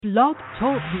Blog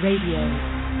Talk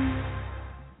Radio.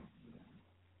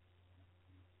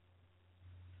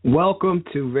 Welcome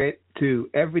to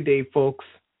Everyday Folks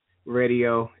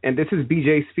Radio, and this is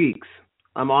BJ Speaks.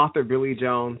 I'm author Billy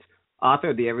Jones, author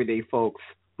of the Everyday Folks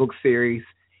book series,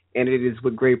 and it is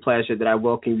with great pleasure that I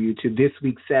welcome you to this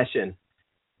week's session.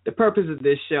 The purpose of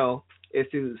this show is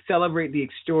to celebrate the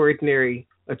extraordinary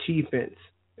achievements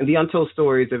and the untold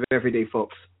stories of everyday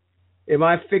folks. In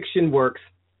my fiction works,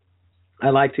 I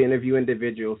like to interview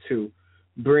individuals who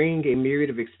bring a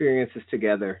myriad of experiences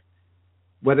together,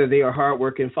 whether they are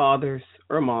hardworking fathers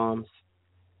or moms,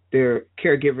 they're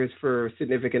caregivers for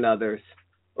significant others,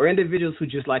 or individuals who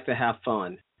just like to have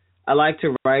fun. I like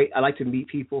to write, I like to meet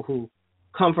people who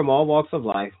come from all walks of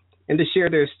life and to share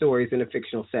their stories in a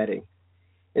fictional setting.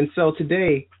 And so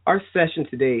today, our session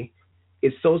today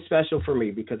is so special for me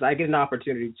because I get an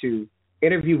opportunity to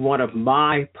interview one of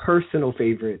my personal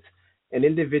favorites, an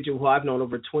individual who I've known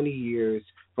over 20 years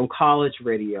from college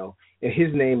radio, and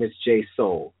his name is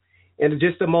JSoul. And in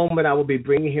just a moment, I will be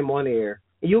bringing him on air,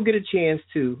 and you'll get a chance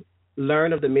to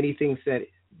learn of the many things that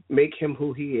make him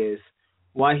who he is,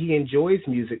 why he enjoys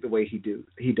music the way he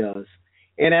does,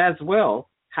 and as well,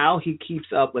 how he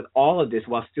keeps up with all of this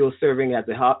while still serving as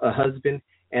a husband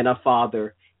and a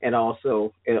father and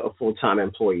also a full-time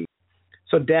employee.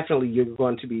 So definitely you're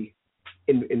going to be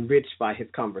enriched by his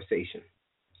conversation.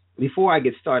 Before I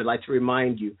get started, I'd like to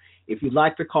remind you, if you'd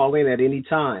like to call in at any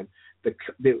time,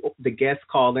 the guest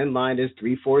call-in line is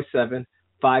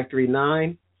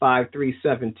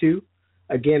 347-539-5372.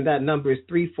 Again, that number is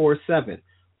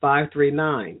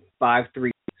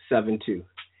 347-539-5372.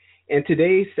 And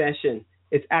today's session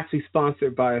is actually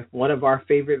sponsored by one of our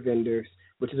favorite vendors,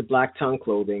 which is Black Tongue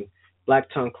Clothing. Black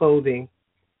Tongue Clothing,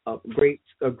 a great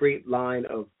line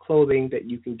of clothing that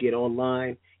you can get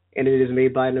online, and it is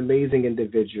made by an amazing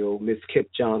individual, Miss Kip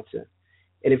Johnson.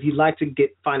 And if you'd like to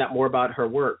find out more about her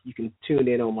work, you can tune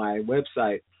in on my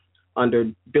website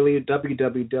under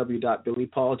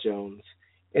www.billypauljones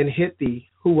and hit the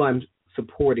Who I'm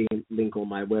Supporting link on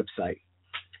my website.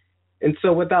 And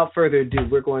so without further ado,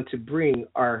 we're going to bring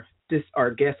our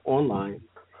guest online.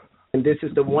 And this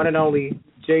is the one and only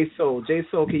JSoul.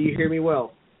 JSoul, can you hear me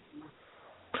well?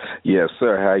 Yes,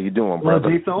 sir. How you doing, brother?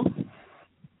 Hello, JSoul?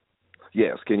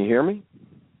 Yes, can you hear me?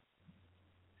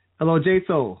 Hello,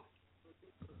 JSoul.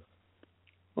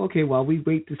 Okay, while we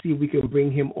wait to see if we can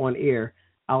bring him on air,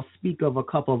 I'll speak of a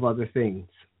couple of other things.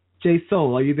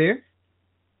 JSoul, are you there?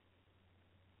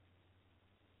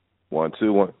 1,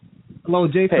 2, 1. Hello,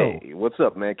 JSoul. Hey, what's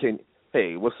up, man?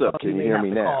 What's up? Can you hear me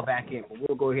now? Call back in, but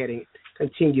we'll go ahead and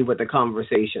continue with the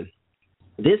conversation.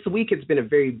 This week has been a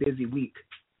very busy week.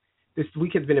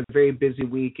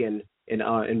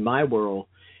 In my world.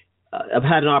 I've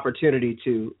had an opportunity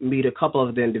to meet a couple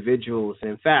of the individuals and,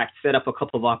 in fact, set up a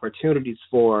couple of opportunities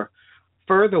for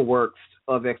further works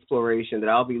of exploration that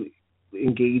I'll be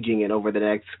engaging in over the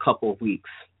next couple of weeks.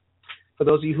 For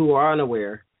those of you who are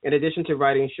unaware, in addition to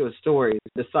writing short stories,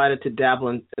 I decided to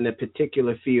dabble in a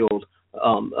particular field,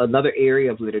 another area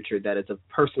of literature that is a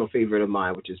personal favorite of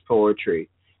mine, which is poetry.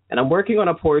 And I'm working on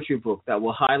a poetry book that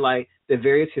will highlight the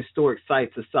various historic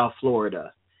sites of South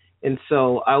Florida. And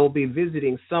so I will be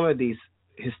visiting some of these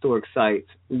historic sites,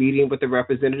 meeting with the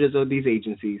representatives of these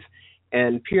agencies,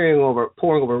 and poring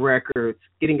over records,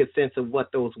 getting a sense of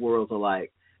what those worlds are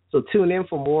like. So tune in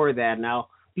for more of that, and I'll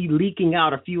be leaking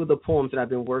out a few of the poems that I've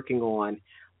been working on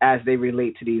as they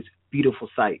relate to these beautiful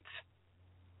sites.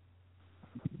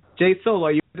 JSoul,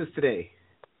 are you with us today?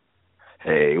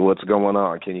 Hey, what's going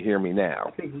on? Can you hear me now?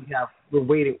 I think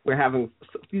we're having a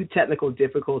few technical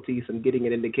difficulties. I'm getting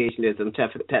an indication there's some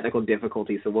technical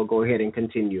difficulties, so we'll go ahead and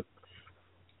continue.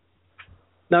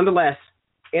 Nonetheless,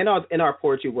 in our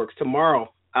poetry works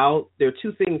tomorrow, there are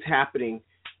two things happening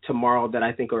tomorrow that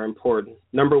I think are important.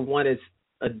 Number one is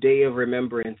a day of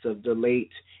remembrance of the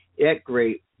late, yet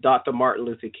great, Dr. Martin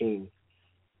Luther King.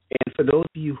 And for those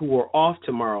of you who are off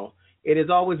tomorrow, it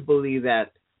is always believed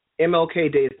that MLK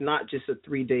Day is not just a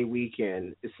 3-day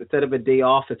weekend. It's instead of a day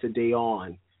off, it's a day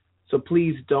on. So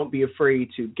please don't be afraid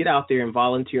to get out there and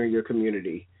volunteer in your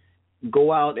community.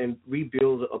 Go out and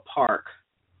rebuild a park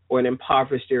or an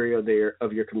impoverished area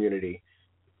of your community.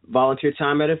 Volunteer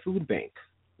time at a food bank,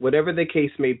 whatever the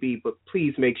case may be. But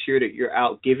please make sure that you're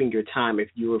out giving your time if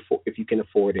you can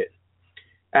afford it.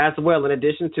 As well, in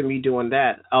addition to me doing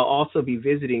that, I'll also be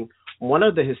visiting one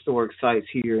of the historic sites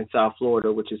here in South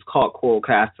Florida, which is called Coral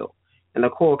Castle. And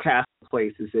the Coral Castle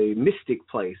place is a mystic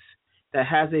place that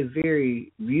has a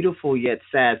very beautiful yet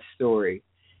sad story.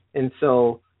 And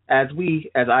so as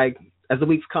the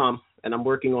weeks come and I'm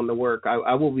working on the work,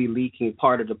 I will be leaking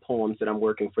part of the poems that I'm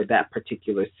working for that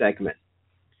particular segment.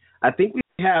 I think we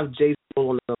have JSoul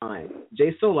on the line.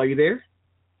 JSoul, are you there?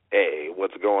 Hey,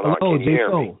 what's going on? Hello, Can you hear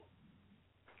me? JSoul.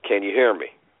 Can you hear me?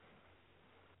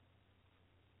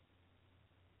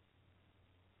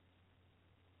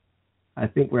 I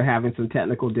think we're having some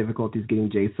technical difficulties getting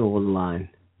JSoul on the line.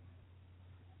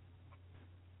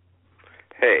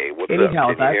 Hey, what's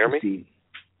Anyhow, up? Can you hear me?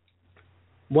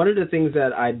 One of the things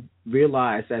that I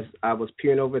realized as I was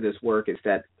peering over this work is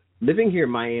that living here in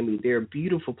Miami, there are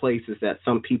beautiful places that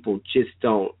some people just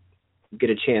don't get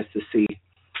a chance to see.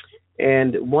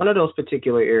 And one of those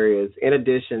particular areas, in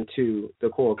addition to the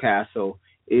Coral Castle,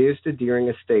 is the Deering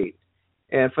Estate.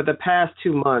 And for the past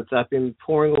 2 months, I've been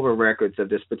poring over records of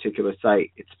this particular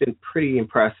site. It's been pretty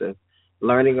impressive,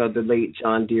 learning of the late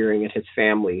John Deering and his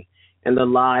family and the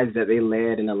lives that they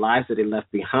led and the lives that they left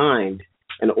behind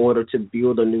in order to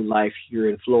build a new life here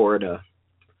in Florida.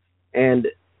 And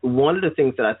one of the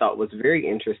things that I thought was very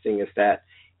interesting is that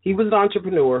he was an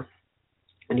entrepreneur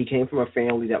and he came from a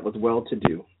family that was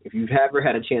well-to-do. If you've ever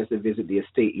had a chance to visit the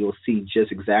estate, you'll see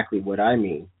just exactly what I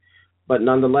mean. But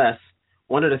nonetheless,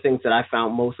 one of the things that I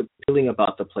found most appealing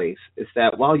about the place is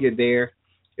that while you're there,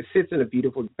 it sits in a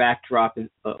beautiful backdrop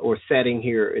or setting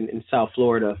here in South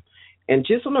Florida. And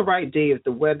just on the right day, if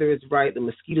the weather is right, the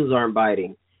mosquitoes aren't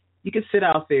biting, you can sit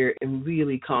out there and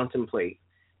really contemplate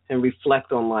and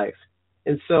reflect on life.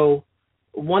 And so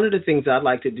one of the things I'd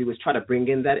like to do is try to bring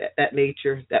in that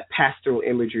nature, that pastoral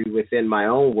imagery within my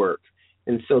own work.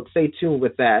 And so stay tuned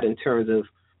with that in terms of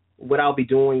what I'll be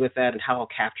doing with that and how I'll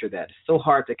capture that. It's so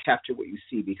hard to capture what you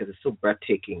see because it's so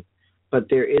breathtaking. But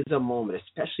there is a moment,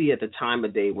 especially at the time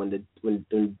of day when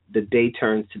the day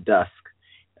turns to dusk,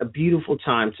 a beautiful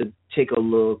time to take a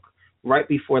look right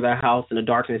before the house and the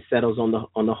darkness settles on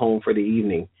the home for the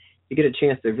evening. You get a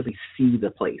chance to really see the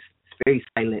place. It's very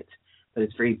silent, but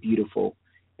it's very beautiful.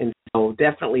 And so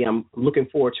definitely I'm looking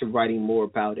forward to writing more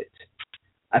about it.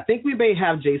 I think we may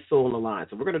have JSoul on the line,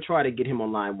 so we're going to try to get him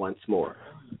online once more.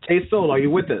 JSoul, are you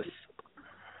with us?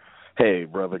 Hey,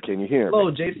 brother, can you hear me?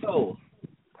 Hello, JSoul.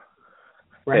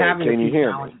 We're having a few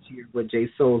challenges here with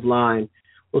JSoul's line.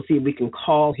 We'll see if we can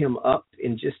call him up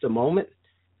in just a moment.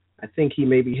 I think he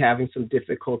may be having some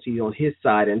difficulty on his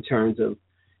side in terms of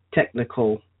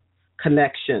technical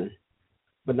connection.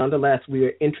 But nonetheless, we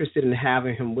are interested in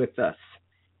having him with us.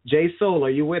 JSoul, are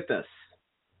you with us?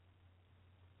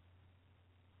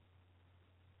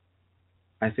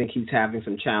 I think he's having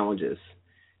some challenges.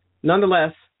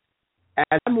 Nonetheless,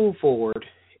 as I move forward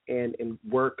and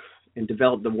work and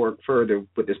develop the work further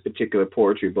with this particular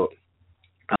poetry book,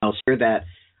 I'll share that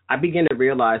I begin to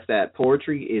realize that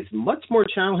poetry is much more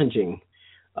challenging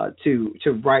to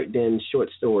write than short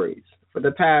stories. For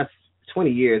the past 20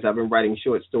 years, I've been writing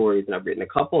short stories and I've written a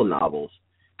couple of novels.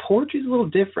 Poetry is a little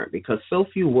different because so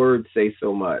few words say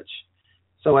so much.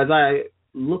 So as I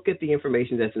look at the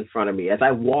information that's in front of me, as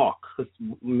I walk, because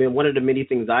one of the many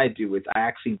things I do is I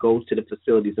actually go to the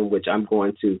facilities in which I'm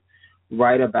going to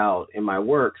write about in my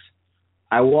works.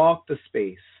 I walk the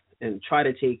space and try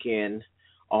to take in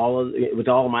with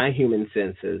all my human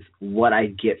senses what I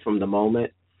get from the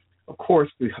moment. Of course,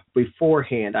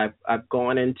 beforehand, I've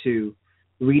gone into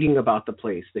reading about the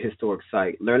place, the historic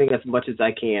site, learning as much as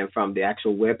I can from the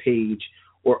actual webpage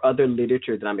or other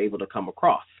literature that I'm able to come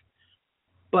across.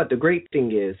 But the great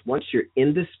thing is, once you're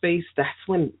in this space, that's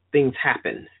when things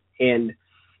happen. And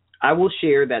I will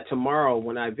share that tomorrow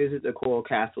when I visit the Coral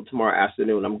Castle tomorrow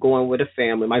afternoon, I'm going with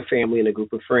my family and a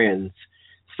group of friends,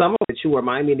 some of which who are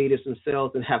Miami natives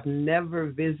themselves and have never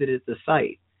visited the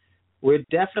site. We're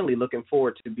definitely looking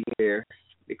forward to being there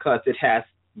because it has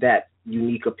that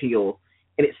unique appeal.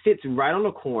 And it sits right on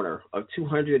the corner of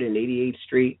 288th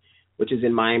Street, which is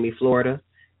in Miami, Florida.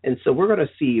 And so we're going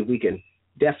to see if we can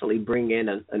definitely bring in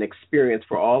an experience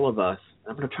for all of us.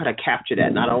 I'm going to try to capture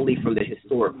that not only from the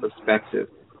historic perspective,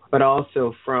 but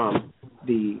also from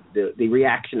the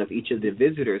reaction of each of the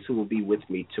visitors who will be with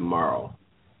me tomorrow.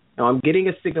 Now, I'm getting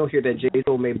a signal here that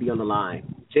JSoul may be on the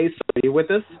line. JSoul, are you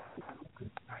with us?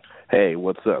 Hey,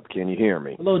 what's up? Can you hear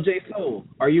me? Hello, JSoul.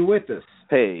 Are you with us?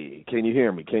 Hey, can you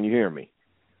hear me? Can you hear me?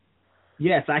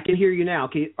 Yes, I can hear you now.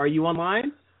 Are you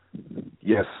online?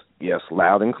 Yes,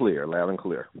 loud and clear, loud and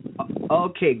clear.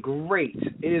 Okay, great.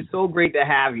 It is so great to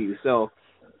have you. So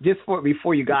just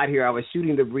before you got here, I was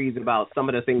shooting the breeze about some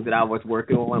of the things that I was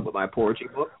working on with my poetry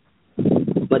book.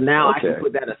 But now I can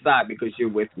put that aside because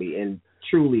you're with me. And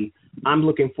truly, I'm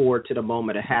looking forward to the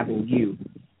moment of having you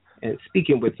and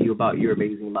speaking with you about your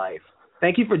amazing life.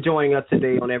 Thank you for joining us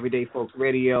today on Everyday Folks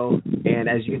Radio. And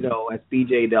as you know, as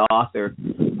BJ, the author,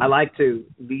 I like to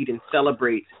lead and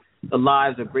celebrate the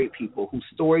lives of great people whose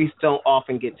stories don't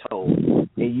often get told.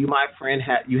 And you, my friend,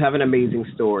 you have an amazing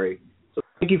story. So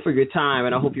Thank you for your time,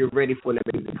 and I hope you're ready for an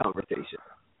amazing conversation.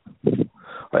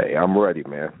 Hey, I'm ready,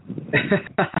 man.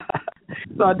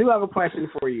 So I do have a question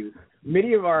for you.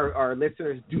 Many of our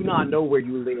listeners do not know where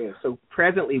you live. So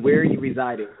presently, where are you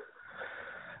residing?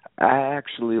 I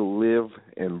actually live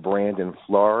in Brandon,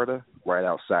 Florida, right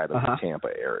outside of the Tampa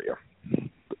area.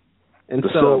 And the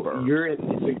so suburbs. you're in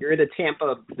the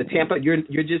Tampa.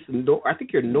 You're just I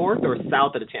think you're north or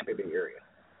south of the Tampa Bay area.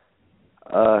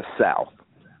 South.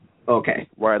 Okay.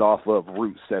 Right off of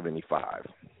Route 75.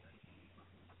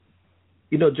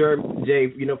 You know, Jay,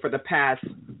 for the past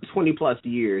 20 plus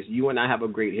years, you and I have a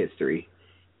great history,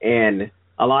 and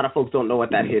a lot of folks don't know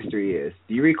what that history is.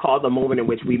 Do you recall the moment in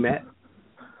which we met?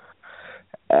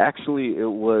 Actually, it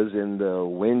was in the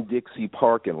Winn-Dixie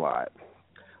parking lot.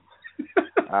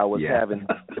 I was having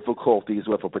difficulties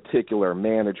with a particular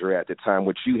manager at the time,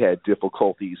 which you had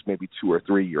difficulties maybe 2 or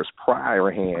 3 years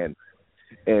priorhand,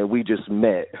 and we just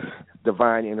met.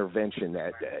 Divine intervention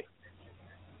that day.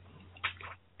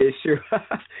 It's sure.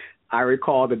 I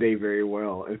recall the day very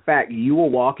well. In fact, you were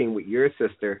walking with your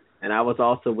sister, and I was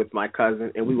also with my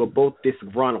cousin, and we were both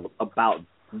disgruntled about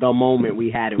the moment we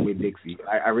had in Winn-Dixie.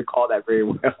 I recall that very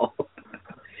well.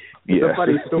 It's a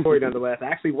funny story, nonetheless.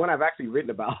 Actually, one I've actually written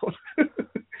about.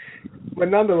 But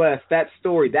nonetheless, that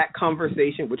story, that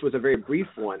conversation, which was a very brief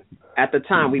one, at the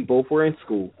time we both were in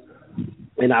school,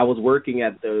 and I was working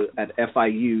at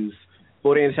FIU's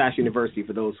Florida International University.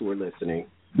 For those who are listening,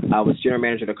 I was general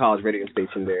manager of the college radio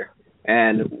station there.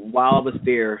 And while I was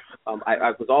there,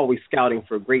 I was always scouting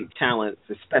for great talents,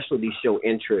 especially show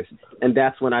interest. And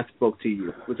that's when I spoke to you.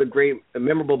 It was a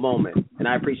memorable moment, and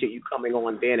I appreciate you coming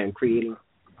on then and creating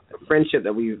a friendship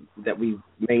that we've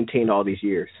maintained all these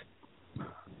years.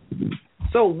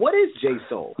 So, what is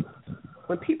JSoul?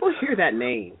 When people hear that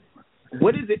name,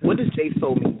 what is it? What does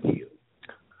JSoul mean to you?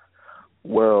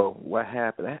 Well, what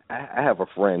happened? I have a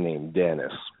friend named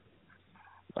Dennis.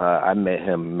 I met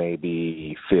him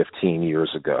maybe 15 years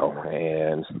ago,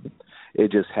 and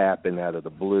it just happened out of the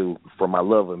blue. For my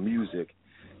love of music,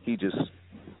 he just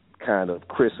kind of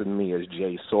christened me as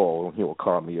JSoul, and he will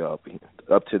call me up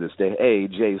to this day, hey,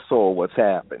 JSoul, what's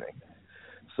happening?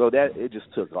 So that it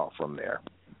just took off from there.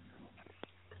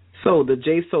 So the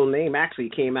JSoul name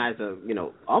actually came as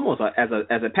almost as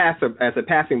a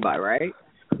passing by, right?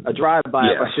 A drive-by,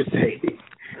 yes. I should say.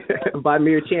 By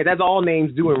mere chance. That's all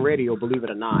names do in radio, believe it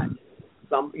or not.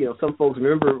 Some folks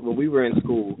remember when we were in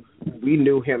school, we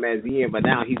knew him as Ian, but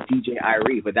now he's DJ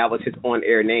Irie, but that was his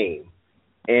on-air name.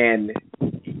 And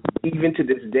even to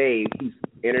this day, he's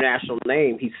international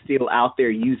name. He's still out there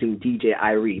using DJ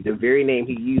Irie, the very name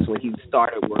he used when he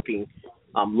started working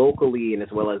locally and as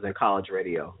well as in college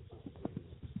radio.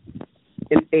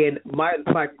 And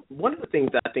my one of the things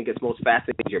that I think is most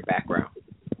fascinating is your background.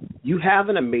 You have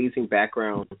an amazing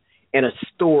background and a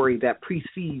story that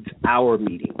precedes our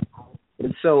meeting.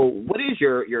 And so what is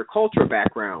your cultural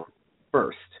background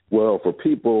first? Well, for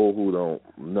people who don't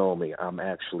know me, I'm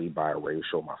actually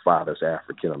biracial. My father's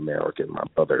African American. My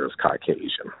brother is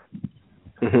Caucasian.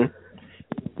 Mm-hmm.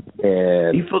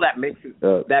 And do you feel that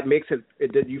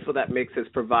mix has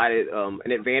provided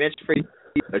an advantage for you?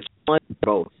 A challenge,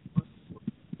 both?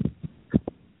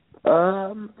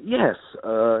 Yes.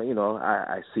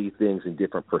 I see things in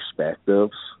different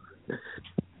perspectives.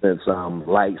 Since I'm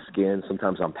light-skinned,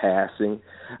 sometimes I'm passing.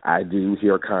 I do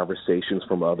hear conversations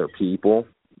from other people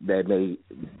that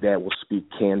will speak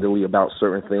candidly about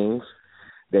certain things.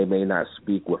 They may not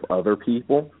speak with other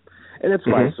people, and it's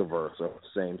vice versa.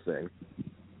 Same thing.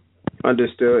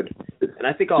 Understood. And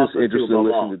I think also just interested in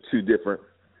listening to two different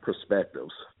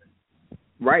perspectives.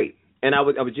 Right. And I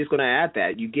was just going to add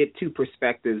that you get two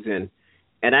perspectives, and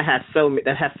that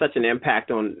has such an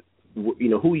impact on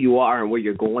who you are and where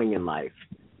you're going in life,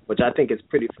 which I think is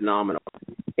pretty phenomenal.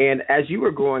 And as you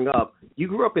were growing up, you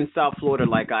grew up in South Florida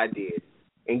like I did,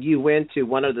 and you went to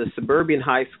one of the suburban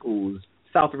high schools,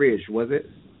 South Ridge, was it?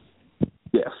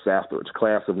 Yes, South Ridge,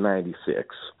 class of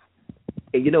 '96.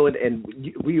 And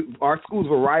our schools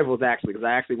were rivals actually, because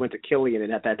I actually went to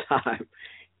Killian at that time.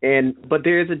 But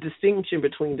there is a distinction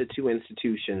between the two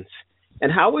institutions.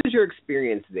 And how was your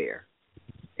experience there?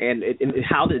 And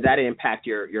how did that impact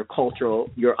your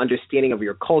understanding of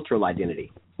your cultural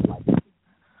identity?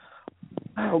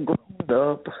 Growing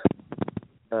up,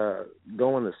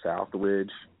 going to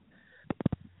Southridge,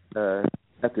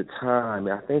 at the time,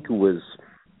 I think it was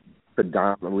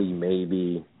predominantly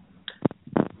maybe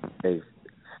a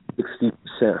 60%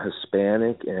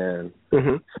 Hispanic and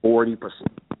 40%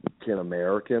 African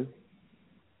American.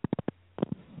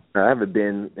 I haven't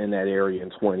been in that area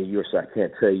in 20 years, so I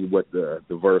can't tell you what the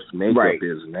diverse makeup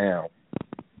is now.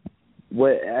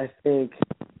 What I think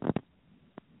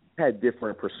had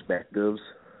different perspectives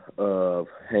of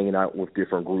hanging out with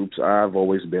different groups. I've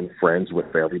always been friends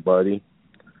with everybody.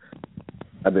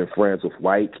 I've been friends with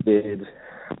white kids,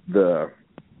 the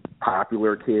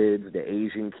popular kids, the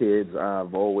Asian kids.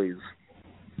 I've always,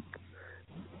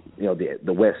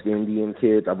 the West Indian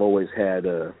kids. I was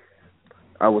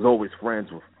always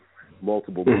friends with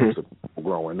multiple groups of people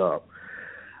growing up.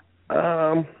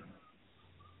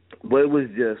 But it was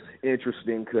just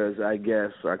interesting because I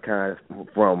guess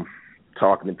from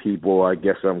talking to people, I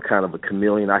guess I'm kind of a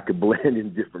chameleon. I could blend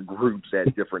in different groups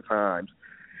at different times.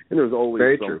 And there's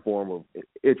always some form of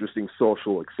interesting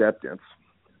social acceptance.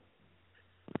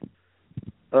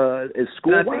 As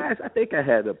school-wise, I think I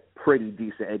had a pretty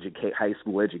decent high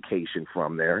school education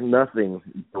from there. Nothing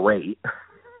great.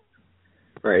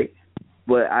 Right.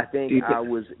 But I think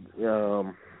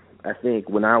I think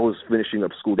when I was finishing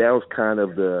up school, that was kind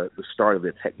of the start of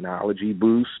the technology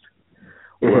boost,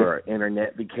 where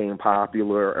internet became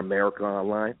popular, America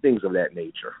Online, things of that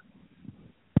nature.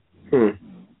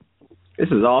 This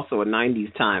is also a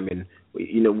 90s time, and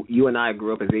you and I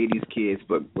grew up as 80s kids,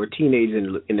 but we're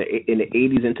teenagers in the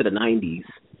 80s into the 90s.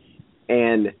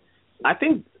 And I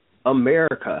think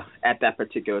America at that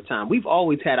particular time, we've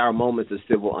always had our moments of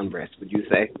civil unrest, would you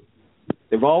say?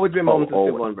 There have always been moments of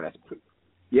civil unrest.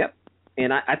 Yep.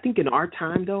 And I think in our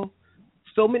time, though,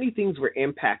 so many things were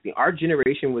impacting. Our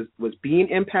generation was being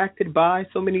impacted by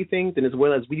so many things, and as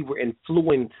well as we were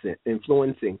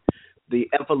influencing the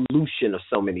evolution of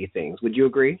so many things. Would you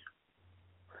agree?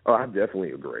 Oh, I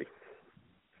definitely agree.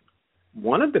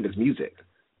 One of them is music.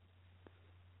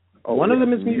 Oh, One of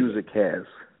them is music.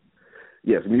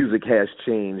 Music has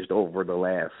changed over the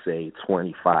last, say,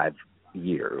 25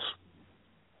 years.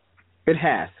 It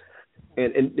has.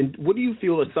 And what do you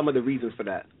feel are some of the reasons for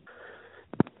that?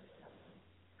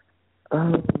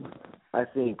 I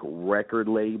think record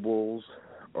labels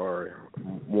are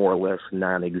more or less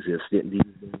non-existent these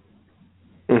days.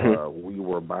 We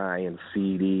were buying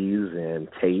CDs and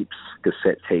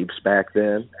cassette tapes back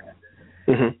then.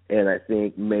 And I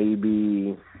think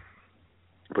maybe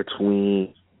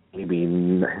between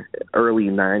early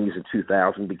 90s and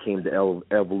 2000 became the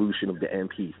evolution of the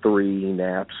MP3,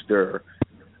 Napster,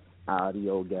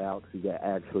 Audio Galaxy that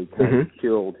actually kind of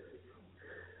killed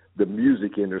the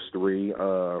music industry.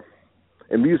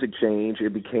 And music change,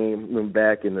 it became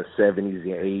back in the 70s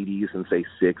and 80s and say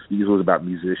 60s, it was about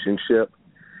musicianship.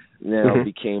 Now it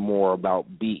became more about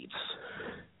beats,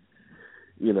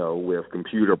 with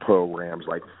computer programs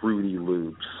like Fruity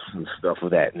Loops and stuff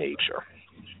of that nature.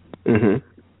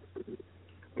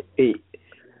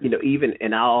 Even,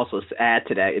 and I'll also add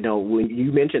to that, when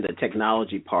you mentioned the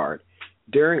technology part,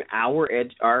 during our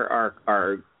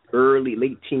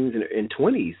late teens and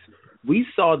 20s, we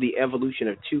saw the evolution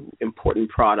of two important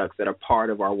products that are part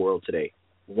of our world today.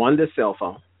 One, the cell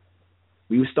phone.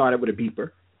 We started with a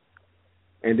beeper,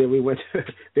 and then we went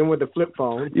with the flip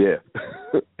phone. Yeah.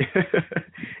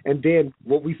 And then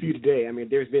what we see today,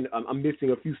 there's been, I'm missing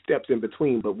a few steps in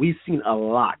between, but we've seen a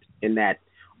lot in that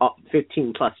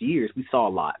 15 plus years. We saw a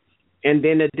lot. And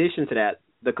then in addition to that,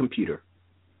 the computer.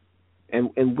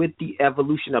 And with the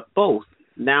evolution of both,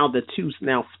 now the two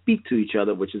now speak to each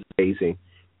other, which is amazing,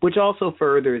 which also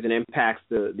furthers and impacts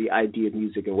the idea of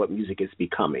music and what music is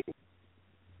becoming.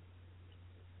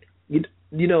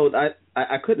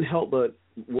 I couldn't help but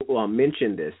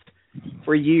mention this.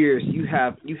 For years, you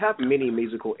have many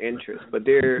musical interests, but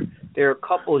there are a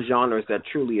couple of genres that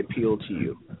truly appeal to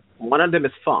you. One of them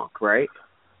is funk, right?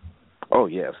 Oh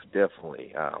yes,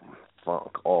 definitely.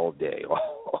 Funk all day,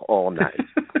 all night.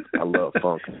 I love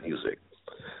funk music.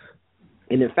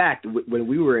 And in fact, when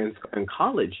we were in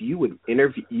college, you would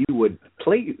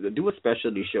do a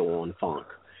specialty show on funk,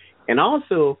 and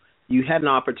also you had an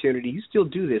opportunity. You still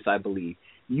do this, I believe.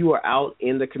 You are out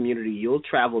in the community. You'll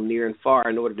travel near and far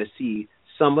in order to see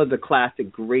some of the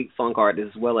classic, great funk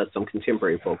artists as well as some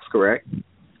contemporary folks. Correct?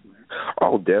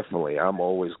 Oh, definitely. I'm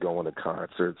always going to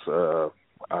concerts.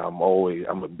 I'm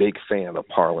a big fan of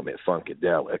Parliament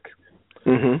Funkadelic.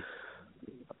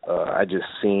 I just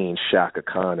seen Shaka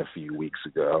Khan a few weeks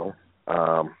ago.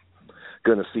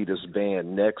 Gonna see this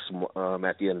band next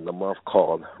at the end of the month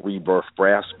called Rebirth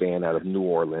Brass Band out of New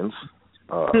Orleans.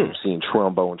 Seen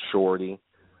Trombone Shorty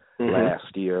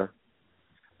last year.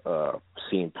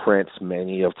 Seen Prince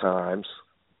many of times.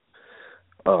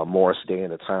 Morris Day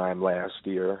and the Time last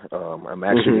year. I'm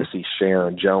actually going to see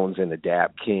Sharon Jones and the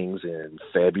Dap Kings in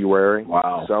February.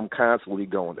 Wow. So I'm constantly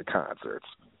going to concerts.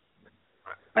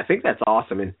 I think that's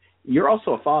awesome. And you're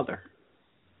also a father.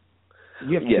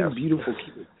 You have two beautiful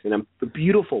kids and a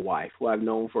beautiful wife who I've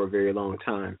known for a very long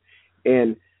time.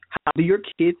 And how do your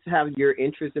kids have your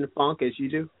interest in funk as you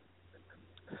do?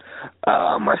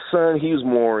 My son, he was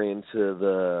more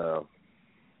into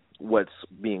what's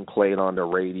being played on the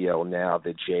radio now,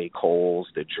 the J. Coles,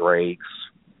 the Drakes.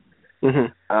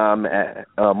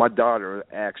 Mm-hmm. My daughter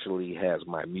actually has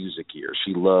my music ear.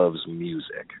 She loves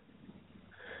music.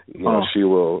 She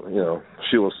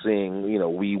will sing,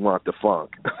 We Want the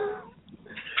Funk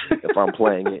if I'm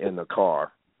playing it in the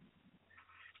car.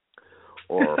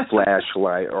 Or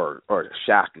Flashlight or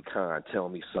Shaka Khan, Tell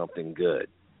Me Something Good.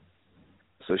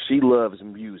 So she loves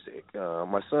music.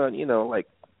 My son,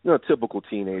 typical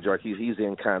teenager, he's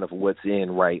in kind of what's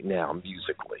in right now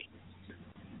musically.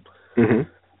 Mm-hmm.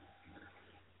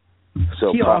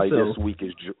 So probably this week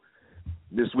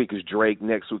is Drake.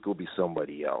 Next week will be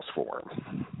somebody else for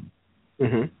him.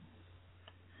 Mm-hmm.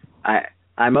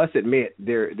 I must admit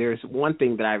there's one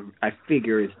thing that I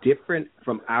figure is different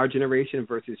from our generation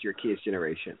versus your kids'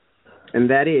 generation, and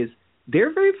that is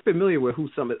they're very familiar with who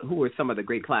are some of the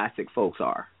great classic folks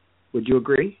are. Would you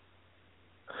agree?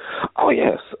 Oh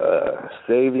yes,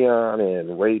 Savion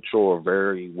and Rachel are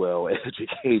very well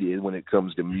educated when it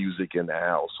comes to music in the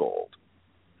household.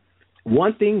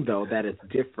 One thing though that is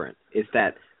different is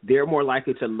that they're more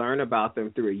likely to learn about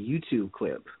them through a YouTube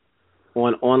clip or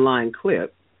an online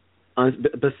clip.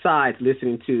 Besides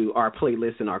listening to our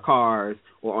playlists in our cars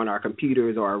or on our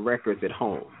computers or our records at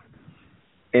home.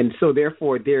 And so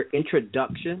therefore their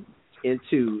introduction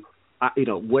into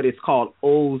what is called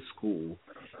old school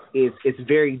is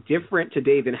very different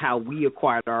today than how we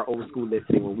acquired our old school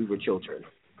listening when we were children.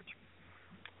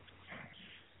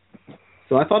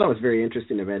 So I thought that was a very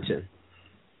interesting to mention.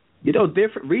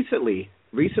 Recently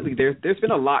there's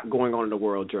been a lot going on in the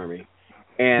world, Jeremy.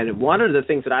 And one of the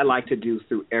things that I like to do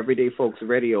through Everyday Folks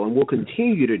Radio, and will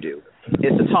continue to do,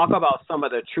 is to talk about some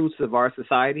of the truths of our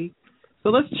society. So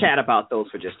let's chat about those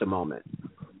for just a moment.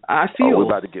 I feel we're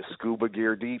about to get scuba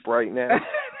gear deep right now.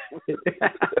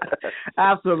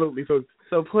 Absolutely.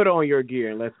 So put on your gear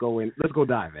and let's go in. Let's go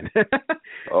diving.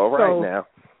 All right now.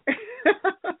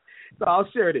 So I'll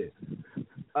share this.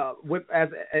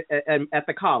 At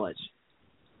the college,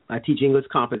 I teach English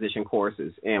composition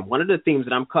courses, and one of the themes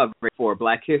that I'm covering for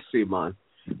Black History Month,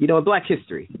 Black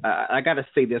History, I got to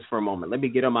say this for a moment. Let me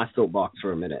get on my soapbox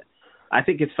for a minute. I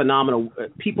think it's phenomenal.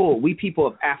 We people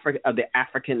of the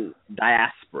African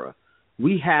diaspora,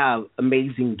 we have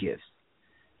amazing gifts,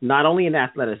 not only in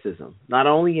athleticism, not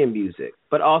only in music,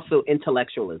 but also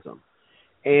intellectualism.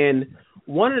 And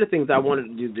one of the things I wanted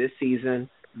to do this season,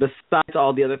 besides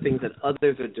all the other things that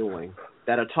others are doing,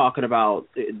 that are talking about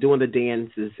doing the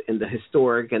dances and the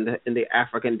historic and the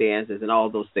African dances and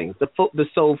all those things, the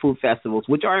soul food festivals,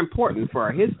 which are important for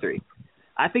our history.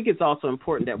 I think it's also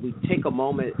important that we take a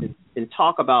moment and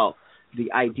talk about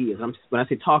the ideas. When I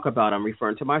say talk about, I'm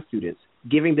referring to my students,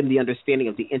 giving them the understanding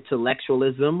of the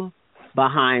intellectualism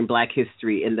behind Black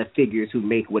history and the figures who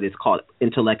make what is called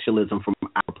intellectualism from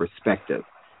our perspective.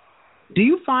 Do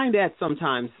you find that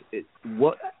sometimes,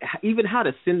 even how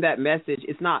to send that message,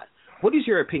 it's not, what is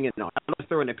your opinion on it? I'm not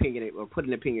throwing an opinion or put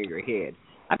an opinion in your head.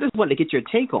 I just wanted to get your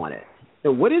take on it.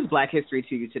 So what is Black history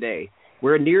to you today?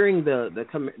 We're nearing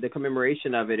the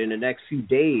commemoration of it in the next few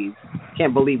days.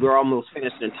 Can't believe we're almost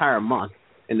finished an entire month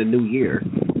in the new year.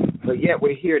 But yet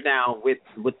we're here now with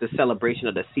the celebration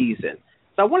of the season.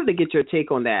 So I wanted to get your take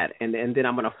on that, and then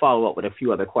I'm going to follow up with a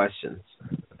few other questions.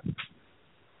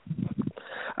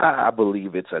 I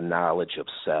believe it's a knowledge of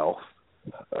self.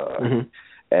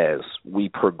 As we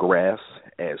progress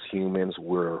as humans,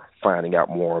 we're finding out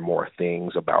more and more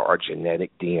things about our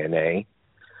genetic DNA,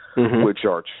 which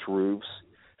are truths.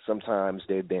 Sometimes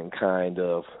they've been kind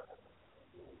of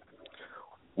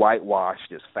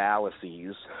whitewashed as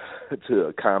fallacies to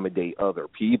accommodate other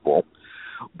people.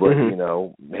 But,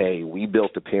 hey, we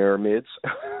built the pyramids.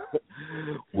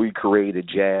 We created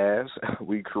jazz.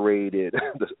 We created,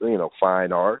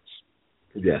 fine arts.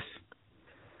 Yes.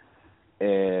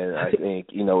 And I think,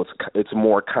 it's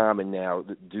more common now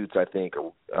due to, I think,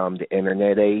 the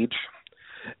internet age.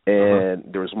 And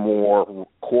there's more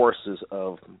courses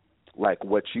of, like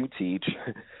what you teach,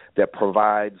 that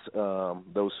provides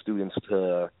those students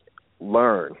to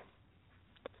learn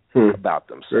about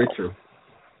themselves. Very true.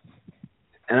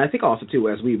 And I think also, too,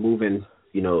 as we move in,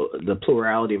 the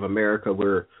plurality of America,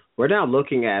 we're now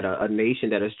looking at a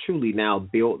nation that is truly now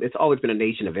built. It's always been a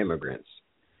nation of immigrants.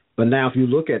 But now if you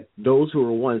look at those who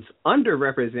were once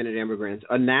underrepresented immigrants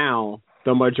are now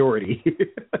the majority.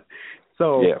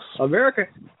 So yes.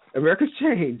 America's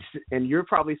changed, and you're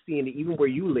probably seeing it even where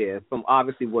you live, from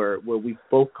obviously where we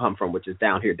both come from, which is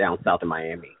down south in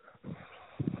Miami.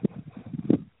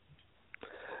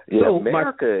 Yeah, so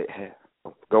America.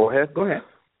 Go ahead. Go ahead.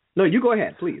 No, you go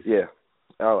ahead, please. Yeah.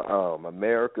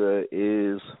 America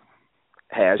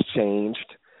has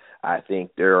changed. I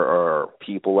think there are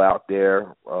people out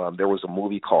there. There was a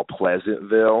movie called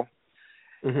Pleasantville.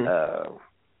 Mm-hmm.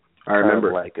 I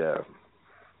remember. I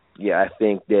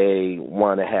think they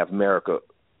want to have America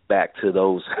back to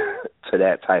to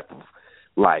that type of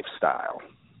lifestyle.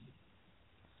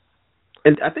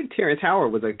 And I think Terrence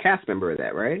Howard was a cast member of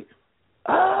that, right?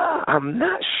 I'm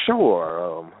not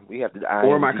sure. We have to.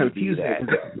 Or am I confusing that?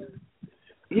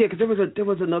 Yeah, because there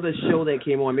was another show that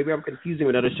came on. Maybe I'm confusing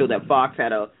with another show that Fox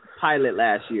had a pilot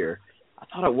last year. I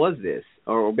thought it was this,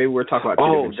 or maybe we're talking about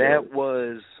two different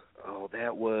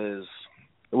shows.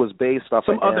 It was based off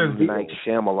some of other M. Night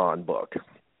Shyamalan book.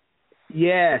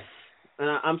 Yes,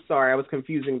 I'm sorry, I was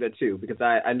confusing the two because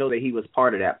I know that he was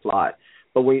part of that plot.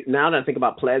 But now that I think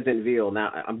about Pleasantville,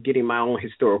 now I'm getting my own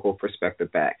historical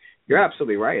perspective back. You're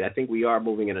absolutely right. I think we are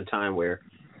moving in a time where,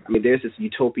 I mean, there's this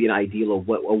utopian ideal of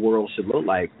what a world should look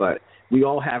like, but we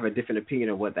all have a different opinion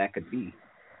of what that could be.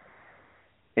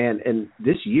 And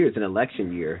this year is an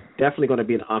election year, definitely going to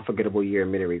be an unforgettable year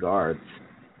in many regards.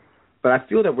 But I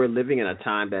feel that we're living in a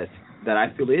time that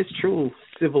I feel is true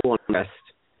civil unrest.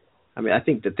 I mean, I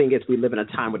think the thing is we live in a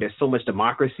time where there's so much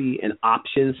democracy and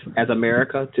options as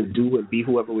America to do and be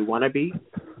whoever we want to be.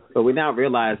 But we now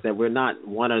realize that we're not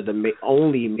one of the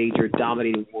only major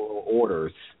dominating world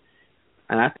orders.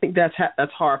 And I think that's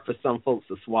hard for some folks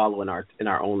to swallow in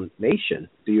our own nation.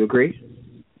 Do you agree?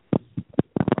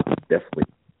 Definitely.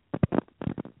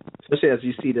 Especially as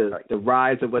you see the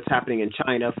rise of what's happening in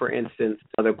China, for instance,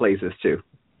 other places too.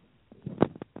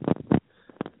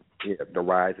 Yeah, the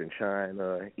rise in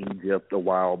China, Egypt a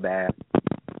while back.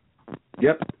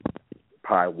 Yep.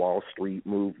 High Wall Street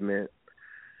movement.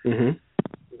 Mhm.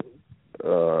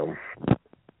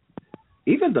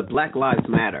 Even the Black Lives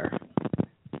Matter.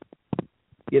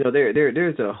 You know,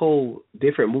 there's a whole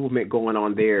different movement going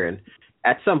on there, and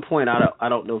at some point, I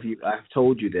don't know if I've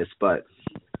told you this, but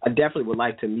I definitely would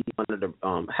like to meet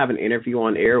have an interview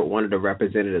on air with one of the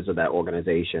representatives of that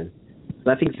organization.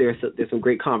 But I think there's some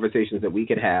great conversations that we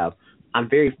could have. I'm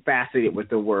very fascinated with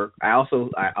the work.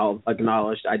 I'll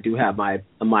acknowledge I do have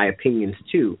my opinions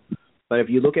too. But if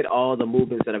you look at all the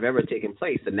movements that have ever taken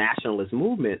place, the nationalist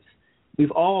movements,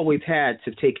 we've always had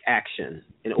to take action.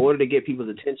 In order to get people's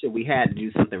attention, we had to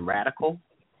do something radical.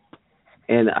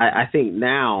 And I think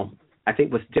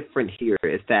what's different here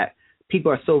is that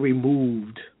people are so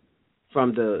removed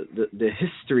from the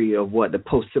history of what the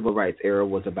post-civil rights era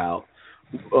was about,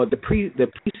 or the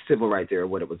pre-civil rights era,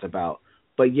 what it was about,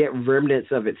 but yet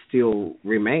remnants of it still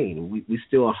remain. We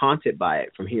still are haunted by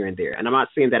it from here and there. And I'm not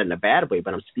saying that in a bad way,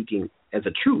 but I'm speaking as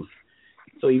a truth.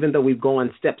 So even though we've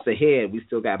gone steps ahead, we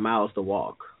still got miles to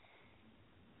walk.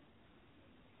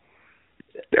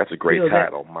 That's a great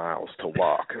title, Miles to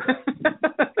Walk.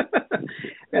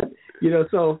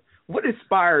 So what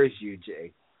inspires you,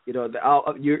 Jay?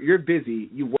 You're busy.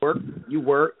 You work.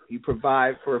 You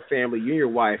provide for a family. You and your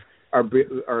wife are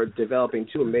developing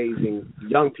two amazing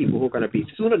young people who are going to be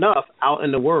soon enough out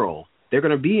in the world. They're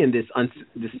going to be in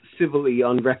this civilly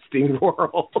unresting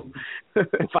world,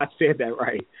 if I said that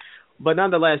right. But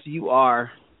nonetheless, you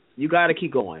got to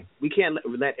keep going. We can't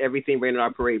let everything rain on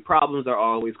our parade. Problems are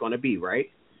always going to be, right?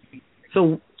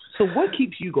 So what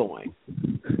keeps you going?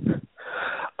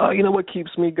 What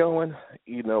keeps me going?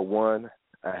 One,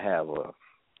 I have a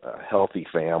healthy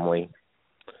family.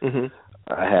 Mm-hmm.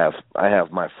 I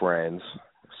have my friends,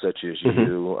 such as mm-hmm.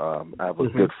 you. I have a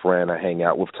mm-hmm. good friend I hang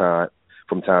out with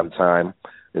from time to time.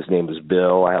 His name is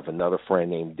Bill. I have another friend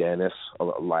named Dennis, a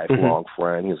lifelong mm-hmm.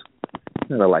 friend. He's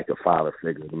kind of like a father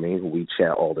figure to me. We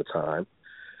chat all the time.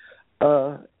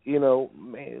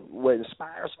 What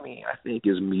inspires me, I think,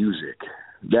 is music.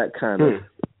 That kind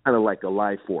of like a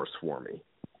life force for me.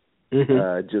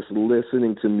 Mm-hmm. Just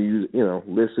listening to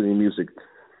music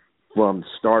from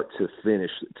start to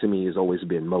finish, to me, has always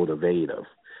been motivative.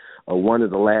 One of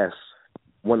the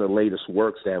latest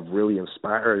works that have really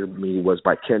inspired me was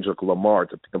by Kendrick Lamar,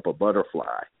 To Pimp a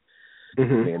Butterfly.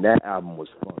 Mm-hmm. And that album was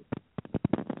fun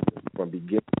from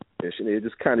beginning to finish. And it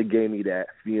just kind of gave me that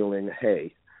feeling,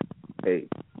 hey,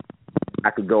 I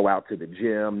could go out to the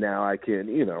gym now. I can,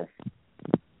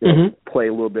 mm-hmm. play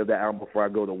a little bit of that album before I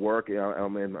go to work.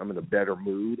 I'm in a better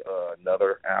mood.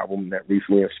 Another album that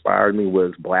recently inspired me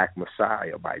was Black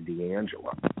Messiah by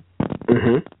D'Angelo.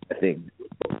 Mm-hmm. I think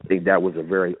that was a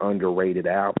very underrated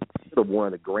album. Should have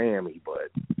won a Grammy,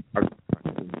 but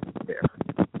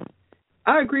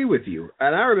I agree with you.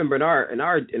 And I remember in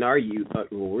our youth,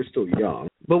 we're still young,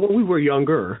 but when we were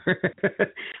younger,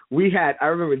 I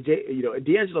remember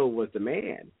D'Angelo was the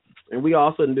man. and we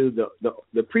also knew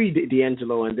the pre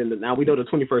D'Angelo, and then now we know the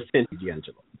 21st century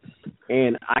D'Angelo.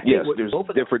 And I think yes, there's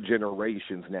different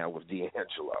generations now with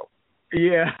D'Angelo.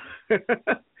 Yeah,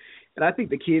 and I think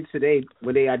the kids today,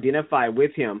 when they identify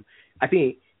with him, I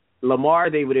think Lamar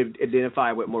they would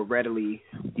identify with more readily,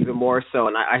 even more so.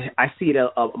 And I see it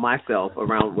myself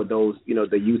around with those,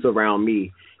 the youth around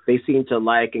me. They seem to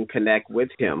like and connect with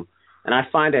him. And I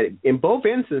find that in both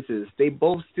instances, they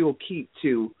both still keep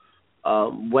to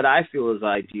what I feel is the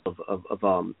ideal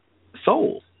of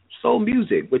soul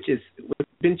music, which has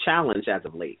been challenged as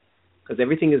of late, because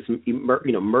everything is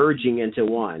merging into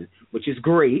one, which is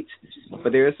great,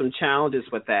 but there are some challenges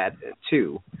with that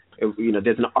too.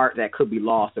 There's an art that could be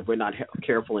lost if we're not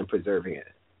careful in preserving it.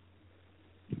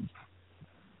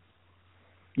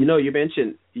 You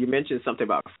mentioned something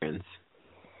about friends.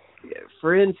 Yeah,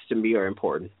 friends to me are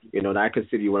important, and I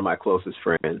consider you one of my closest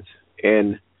friends.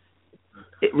 And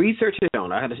research has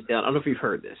shown, I don't know if you've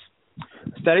heard this,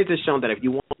 studies have shown that if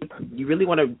you really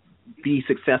want to be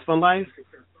successful in life,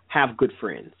 have good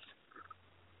friends.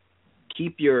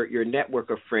 Keep your network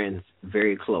of friends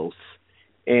very close.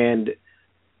 And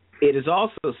it is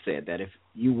also said that if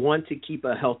you want to keep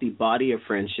a healthy body of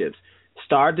friendships,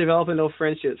 start developing those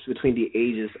friendships between the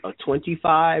ages of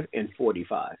 25 and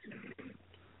 45.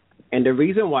 And the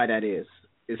reason why that is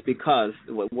because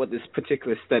what this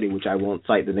particular study, which I won't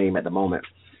cite the name at the moment,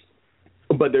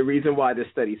 but the reason why this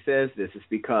study says this is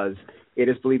because it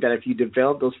is believed that if you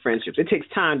develop those friendships, it takes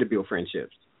time to build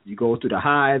friendships. You go through the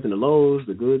highs and the lows,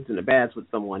 the goods and the bads with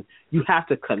someone. You have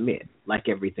to commit like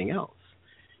everything else.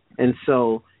 And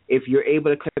so if you're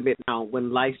able to commit now,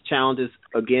 when life's challenges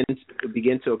again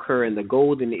begin to occur in the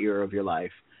golden era of your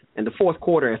life, and the fourth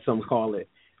quarter, as some call it,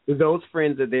 those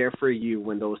friends are there for you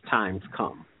when those times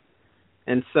come.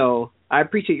 And so I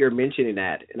appreciate your mentioning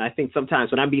that. And I think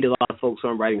sometimes when I meet a lot of folks who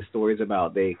I'm writing stories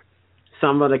about,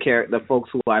 some of the folks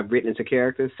who I've written into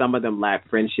characters, some of them lack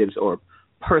friendships or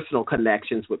personal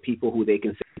connections with people who they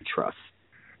can say trust.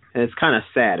 And it's kind of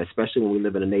sad, especially when we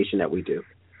live in a nation that we do.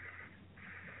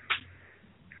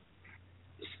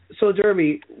 So,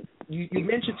 Jeremy, you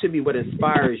mentioned to me what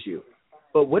inspires you,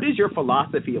 but what is your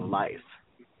philosophy of life?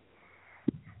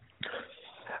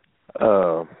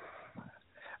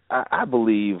 I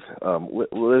believe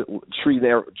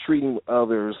treating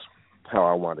others how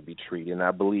I want to be treated, and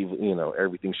I believe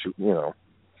everything should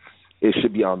it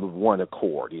should be on one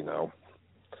accord.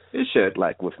 It should.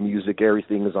 Like with music,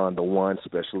 everything is on the one,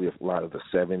 especially if a lot of the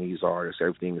 70s artists,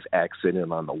 everything is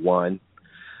accented on the one.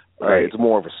 Right. It's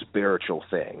more of a spiritual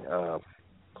thing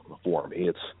for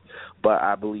me. But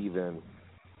I believe in,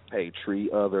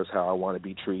 treat others how I want to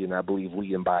be treated, and I believe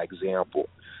leading by example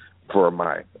for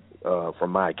my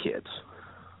kids.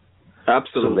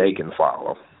 Absolutely. So they can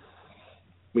follow.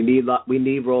 We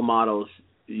need role models.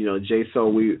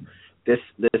 JSoul. This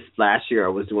last year I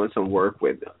was doing some work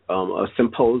with a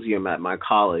symposium at my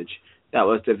college that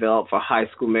was developed for high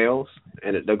school males,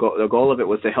 and the goal of it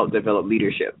was to help develop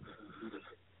leadership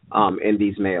in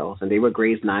these males, and they were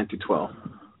grades 9 through 12.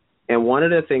 And one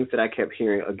of the things that I kept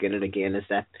hearing again and again is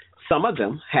that some of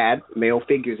them had male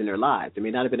figures in their lives. It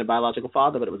may not have been a biological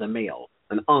father, but it was a male,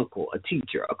 an uncle, a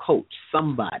teacher, a coach,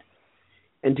 somebody.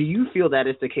 And do you feel that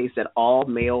is the case, that all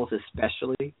males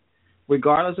especially,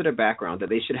 regardless of their background, that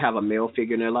they should have a male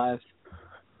figure in their lives?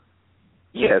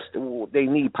 Yes, they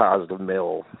need positive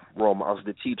male role models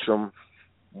to teach them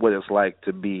what it's like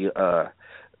to be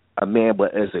a man,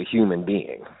 but as a human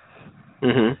being.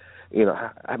 Mm-hmm.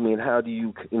 How do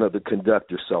you, to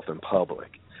conduct yourself in public?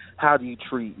 How do you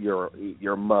treat your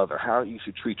mother? How you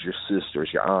should treat your sisters,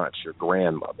 your aunts, your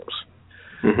grandmothers,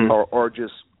 mm-hmm.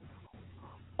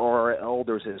 or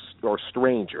elders or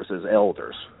strangers as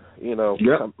elders?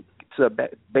 Yep.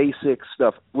 It's basic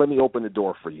stuff. Let me open the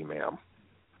door for you, ma'am,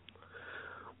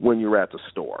 when you're at the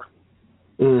store.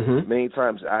 Mm-hmm. Many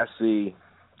times I see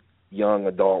young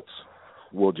adults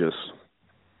will just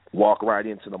walk right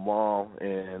into the mall,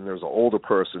 and there's an older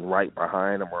person right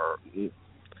behind them, or it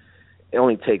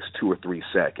only takes 2 or 3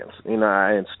 seconds.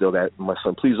 I instill that in my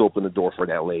son. Please open the door for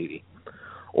that lady,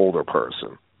 older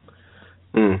person.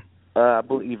 Mm. I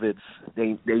believe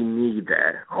they need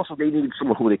that. Also, they need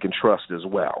someone who they can trust as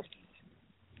well,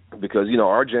 because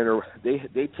our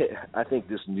I think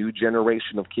this new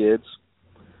generation of kids.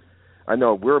 I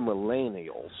know we're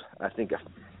millennials.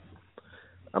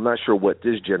 I'm not sure what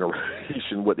this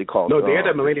generation, what they call. No, they're the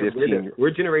millennials.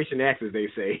 We're Generation X, as they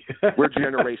say. We're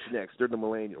Generation X. They're the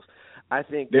millennials. I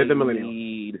think they're the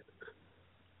millennials.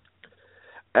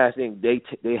 I think they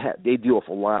deal with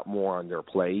a lot more on their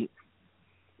plate.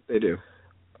 They do.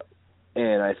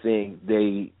 And I think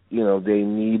they they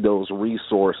need those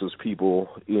resources, people,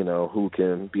 who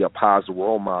can be a positive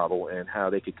role model and how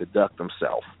they can conduct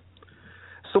themselves.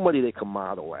 Somebody they can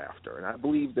model after. And I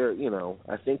believe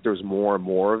I think there's more and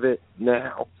more of it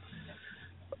now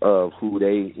of who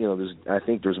I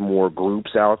think there's more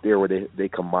groups out there where they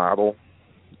can model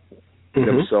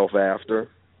themselves after.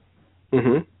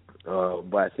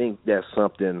 But I think that's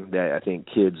something that I think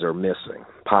kids are missing,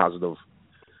 positive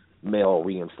male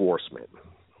reinforcement.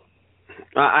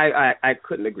 I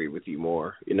couldn't agree with you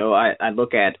more. I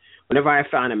look at, whenever I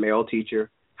find a male teacher,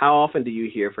 how often do you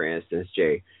hear, for instance,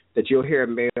 Jay, that you'll hear a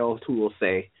male who will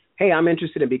say, hey, I'm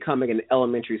interested in becoming an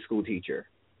elementary school teacher.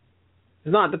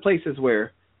 It's not the places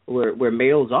where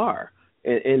males are.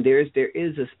 And there is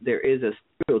a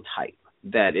stereotype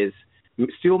that is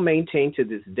still maintained to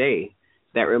this day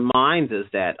that reminds us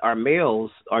that our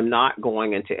males are not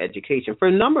going into education for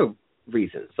a number of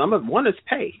reasons. One is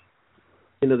pay.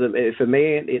 If a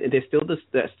man, there's still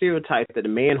that stereotype that a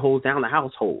man holds down the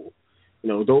household,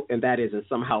 and that is in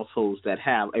some households that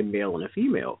have a male and a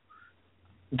female.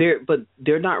 But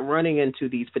they're not running into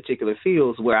these particular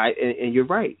fields and you're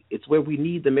right, it's where we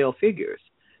need the male figures.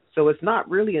 So it's not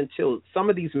really until some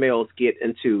of these males get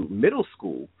into middle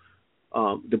school,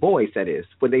 the boys that is,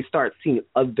 when they start seeing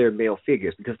other male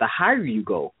figures, because the higher you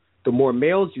go, the more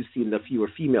males you see and the fewer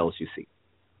females you see.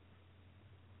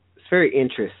 It's very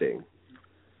interesting.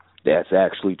 That's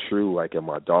actually true. Like in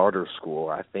my daughter's school,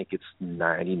 I think it's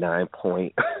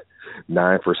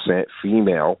 99.9%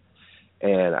 female.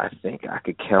 And I think I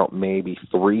could count maybe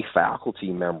 3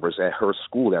 faculty members at her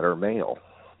school that are male.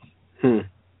 And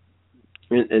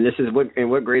this is in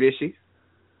what grade is she?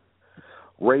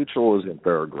 Rachel is in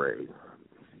 3rd grade.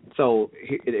 So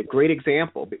a great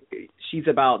example. She's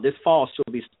this fall,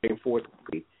 she'll be starting 4th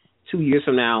grade. 2 years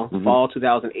from now, fall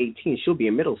 2018, she'll be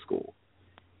in middle school.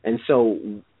 And so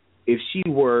if she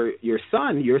were your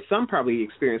son probably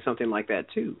experienced something like that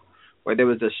too, where there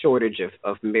was a shortage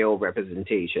of male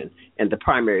representation in the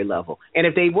primary level. And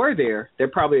if they were there, they're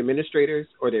probably administrators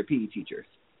or they're PE teachers.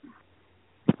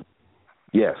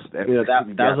 Yes. That was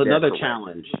another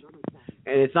challenge.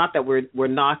 And it's not that we're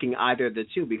knocking either of the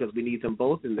two, because we need them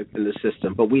both in the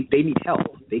system, but they need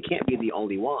help. They can't be the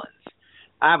only ones.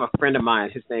 I have a friend of mine.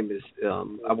 His name is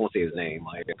I won't say his name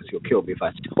because he'll kill me if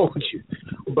I told you.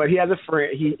 But he has a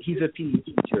friend. He's a PE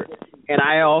teacher, and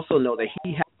I also know that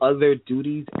he has other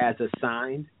duties as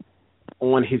assigned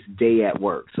on his day at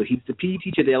work. So he's the PE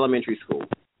teacher at the elementary school,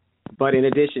 but in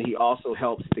addition, he also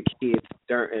helps the kids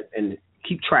and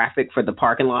keep traffic for the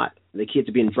parking lot. The kids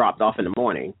are being dropped off in the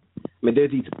morning. I mean, there's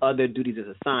these other duties as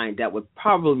assigned that would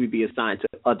probably be assigned to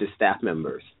other staff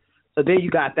members. So then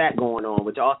you got that going on,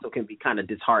 which also can be kind of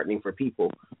disheartening for people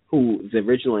whose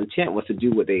original intent was to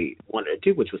do what they wanted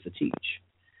to do, which was to teach.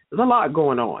 There's a lot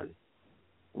going on.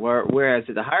 Whereas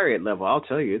at the higher ed level, I'll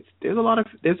tell you, there are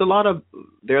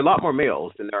a lot more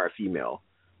males than there are female.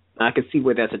 And I can see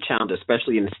where that's a challenge,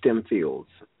 especially in the STEM fields,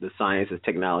 the sciences,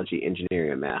 technology,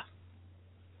 engineering, and math.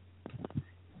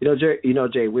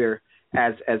 Jay, we're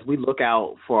as we look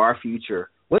out for our future.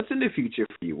 What's in the future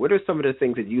for you? What are some of the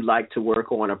things that you like to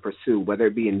work on or pursue, whether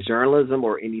it be in journalism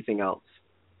or anything else?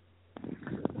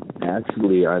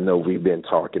 Actually, I know we've been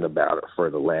talking about it for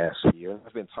the last year.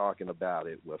 I've been talking about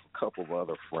it with a couple of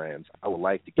other friends. I would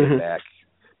like to get back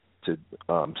to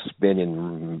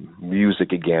spinning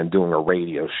music again, doing a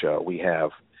radio show. We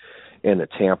have, in the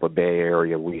Tampa Bay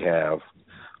area, we have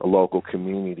a local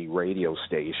community radio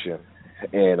station.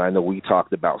 And I know we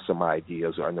talked about some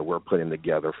ideas I know we're putting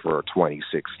together for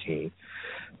 2016.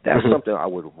 That's something I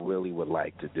would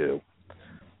like to do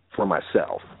for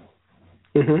myself.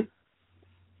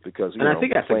 Because, I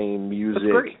think playing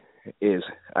music is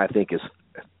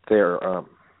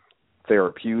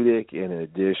therapeutic. And in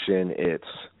addition,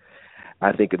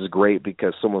 I think it's great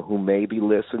because someone who may be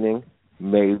listening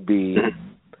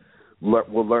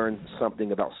will learn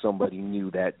something about somebody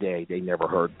new that day they never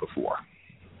heard before.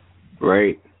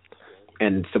 Right.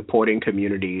 And supporting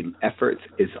community efforts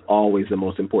is always the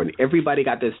most important. Everybody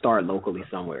got their start locally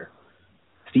somewhere.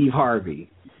 Steve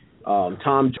Harvey,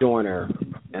 Tom Joyner,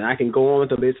 and I can go on with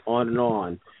the list on and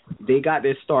on. They got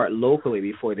their start locally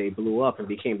before they blew up and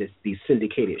became these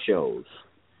syndicated shows.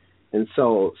 And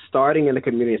so starting in the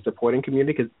community and supporting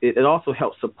community, because it also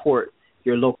helps support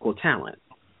your local talent.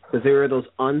 Because there are those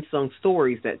unsung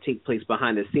stories that take place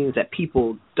behind the scenes that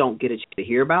people don't get a chance to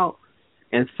hear about.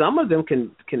 And some of them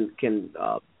can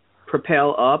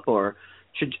propel up or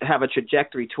have a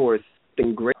trajectory towards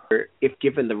something greater if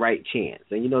given the right chance.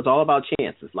 And, it's all about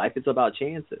chances. Life is about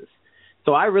chances.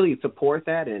 So I really support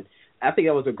that. And I think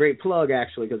that was a great plug,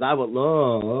 actually, because I would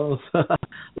love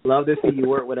to see you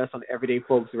work with us on Everyday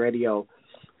Folks Radio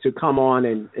to come on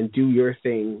and do your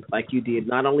thing like you did,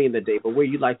 not only in the day, but where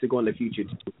you'd like to go in the future,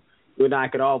 too. You and I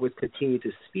could always continue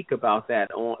to speak about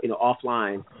that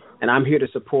offline, and I'm here to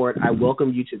support. I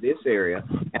welcome you to this area.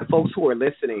 And folks who are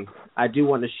listening, I do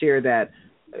want to share that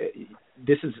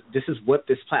this is what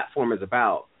this platform is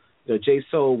about.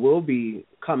 JSoul will be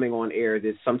coming on air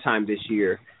sometime this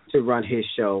year to run his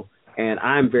show, and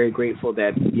I'm very grateful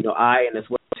that I, and as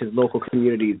well as his local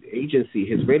community agency,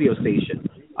 his radio station,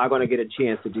 are going to get a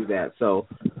chance to do that. So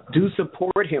do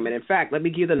support him. And in fact, let me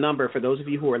give you the number for those of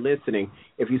you who are listening.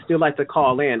 If you still like to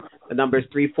call in, the number is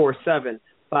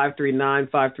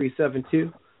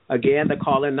 347-539-5372. Again, the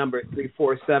call-in number is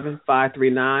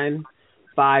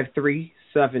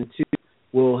 347-539-5372.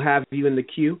 We'll have you in the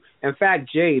queue. In fact,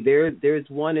 Jay, there's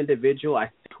one individual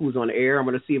who's on air. I'm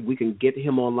going to see if we can get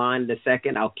him online in a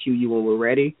second. I'll cue you when we're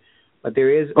ready. But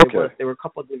there were a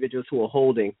couple of individuals who are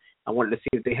holding. I wanted to see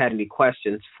if they had any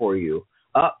questions for you.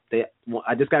 I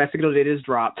just got a signal that it is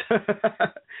dropped.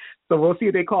 So we'll see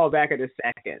if they call back in a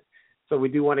second. So we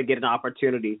do want to get an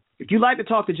opportunity. If you'd like to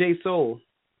talk to JSoul,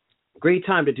 great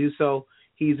time to do so.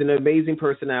 He's an amazing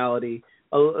personality,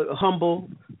 a humble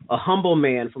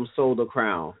man from Soul to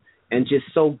Crown, and just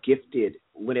so gifted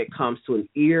when it comes to an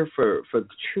ear for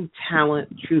true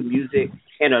talent, true music,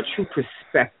 and a true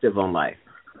perspective on life.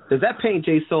 Does that paint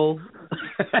JSoul?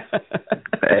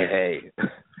 Hey.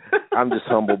 I'm just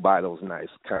humbled by those nice,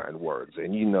 kind words.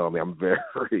 And you know me, I'm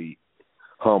very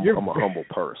humble. I'm a humble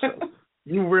person.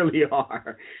 You really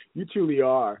are. You truly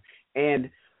are. And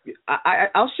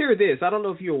I'll share this. I don't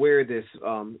know if you're aware of this.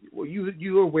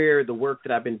 You're aware of the work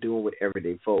that I've been doing with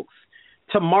Everyday Folks.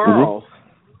 Tomorrow,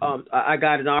 I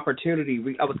got an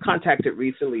opportunity. I was contacted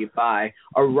recently by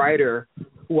a writer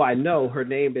who I know. Her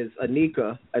name is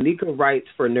Anika. Anika writes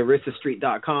for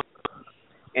NarissaStreet.com.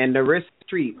 And Narissa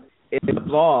Street is a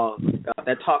blog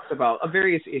that talks about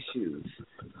various issues,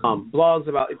 blogs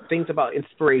about things about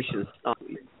inspirations.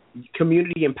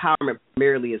 Community empowerment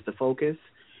primarily is the focus.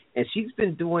 And she's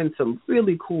been doing some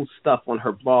really cool stuff on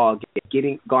her blog,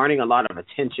 garnering a lot of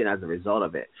attention as a result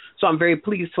of it. So I'm very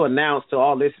pleased to announce to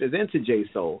all listeners and to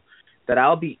JSoul that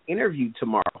I'll be interviewed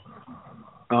tomorrow.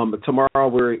 Tomorrow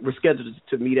we're scheduled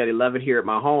to meet at 11 here at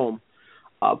my home.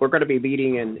 We're going to be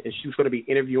meeting, and she's going to be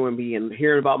interviewing me and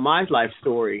hearing about my life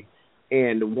story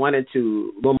and wanted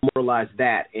to memorialize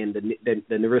that in the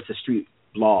Narissa Street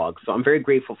blog. So I'm very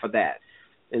grateful for that.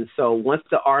 And so once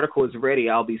the article is ready,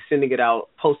 I'll be sending it out,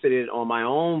 posting it on my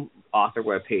own author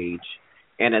webpage,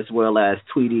 and as well as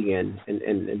tweeting and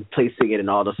placing it in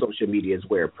all the social medias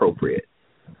where appropriate.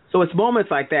 So it's moments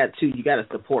like that, too, you got to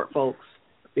support folks,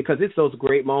 because it's those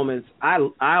great moments.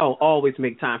 I'll always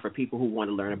make time for people who want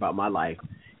to learn about my life,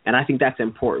 and I think that's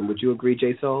important. Would you agree,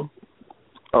 JSoul?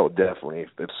 Oh, definitely.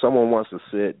 If someone wants to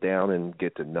sit down and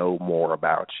get to know more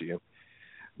about you,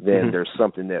 then there's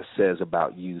something that says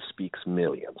about you speaks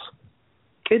millions.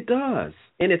 It does,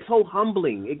 and it's so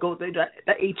humbling. It goes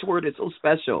that H word is so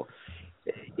special.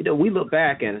 We look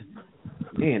back and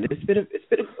man, it's been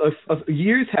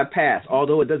years have passed,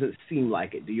 although it doesn't seem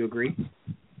like it. Do you agree?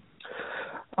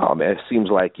 Oh man, it seems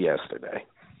like yesterday.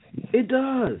 It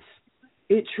does.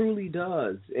 It truly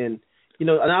does, and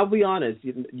and I'll be honest.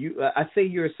 I say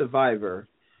you're a survivor.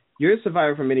 You're a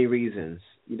survivor for many reasons.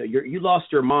 You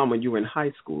lost your mom when you were in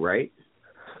high school, right?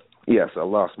 Yes, I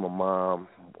lost my mom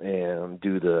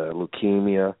due to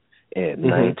leukemia in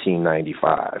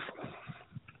 1995.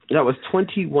 That was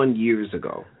 21 years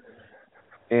ago.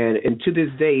 And to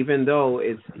this day, even though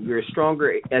you're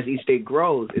stronger as each day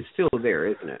grows, it's still there,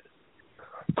 isn't it?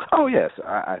 Oh, yes.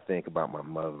 I think about my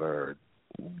mother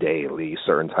daily,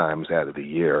 certain times out of the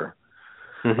year.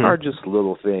 Are just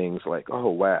little things like, oh,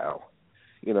 wow.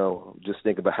 Just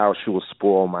think about how she will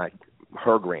spoil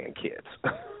her grandkids.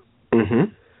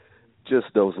 Just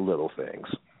those little things.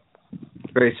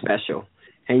 Very special.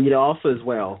 And, also as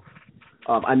well,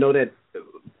 I know that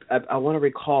I want to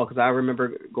recall, because I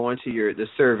remember going to the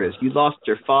service. You lost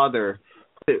your father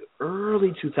in the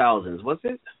early 2000s, was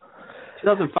it?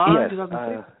 2005, yes,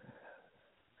 2006?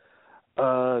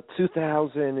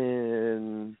 2000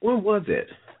 and... When was it?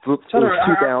 It was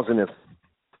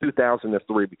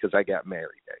 2003, because I got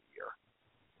married that year.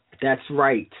 That's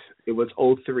right. It was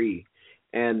 2003.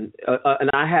 And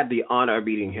I had the honor of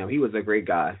meeting him. He was a great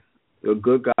guy, a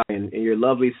good guy. And your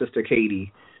lovely sister,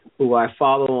 Katie, who I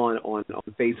follow on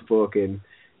Facebook. And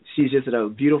she's just a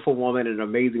beautiful woman and an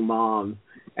amazing mom.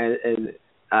 And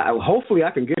hopefully I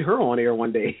can get her on air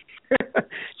one day.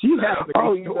 She has a great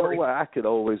story. You know what? I could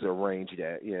always arrange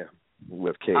that, yeah.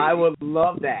 with Katie. I would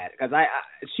love that because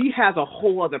she has a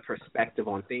whole other perspective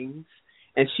on things,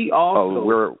 and she also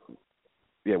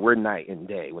we're night and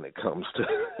day when it comes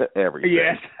to everything.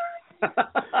 Yes,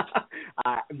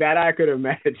 that I could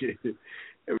imagine.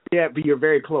 Yeah, but you're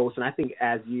very close, and I think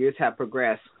as years have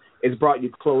progressed, it's brought you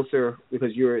closer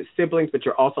because you're siblings, but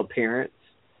you're also parents,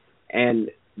 and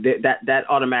that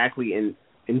automatically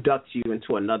inducts you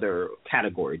into another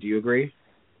category. Do you agree?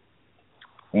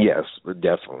 Yes,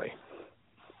 definitely.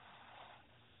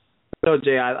 So,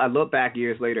 Jay, I look back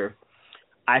years later,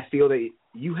 I feel that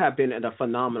you have been a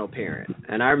phenomenal parent.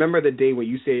 And I remember the day when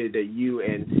you said that you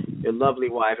and your lovely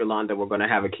wife, Yolanda, were going to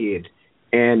have a kid.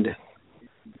 And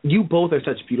you both are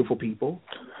such beautiful people.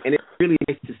 And it's really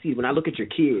nice to see when I look at your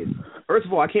kid. First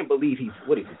of all, I can't believe he's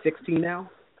 16 now?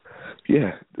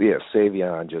 Yeah,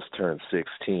 Savion just turned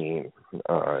 16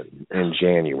 in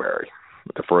January,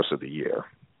 the first of the year.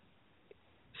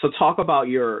 So talk about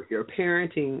your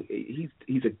parenting.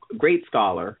 He's a great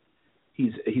scholar.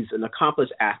 He's an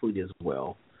accomplished athlete as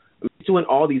well. He's doing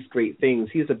all these great things.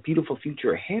 He has a beautiful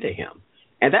future ahead of him,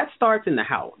 and that starts in the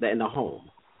house, in the home.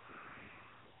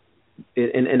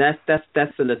 And that's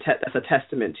a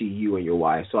testament to you and your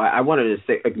wife. So I wanted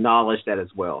to acknowledge that as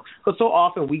well, because so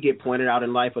often we get pointed out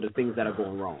in life for the things that are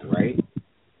going wrong, right?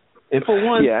 And for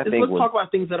one, let's talk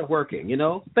about things that are working,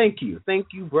 Thank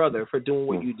you, brother, for doing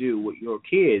what you do with your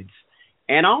kids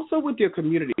and also with your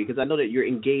community, because I know that you're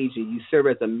engaged and you serve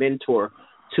as a mentor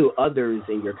to others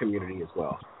in your community as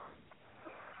well.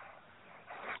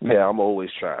 Yeah, I'm always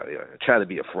trying to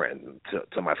be a friend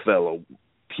to my fellow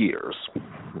peers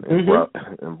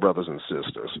and brothers and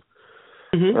sisters.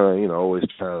 Mm-hmm. Always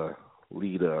trying to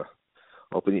lead a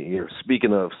open ear.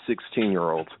 Speaking of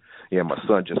 16-year-olds, my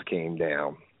son just came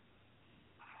down.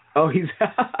 Oh,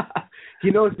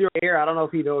 he knows you're on air. I don't know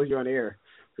if he knows you're on air.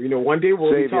 One day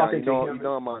we'll be talking to him. You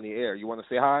know I'm on the air. You want to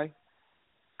say hi?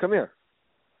 Come here.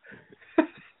 Say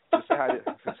hi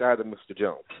to Mr.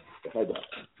 Jones.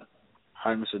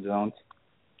 Hi, Mr. Jones.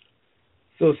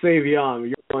 So,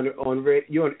 Savion,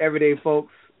 you're on Everyday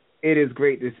Folks. It is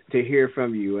great to hear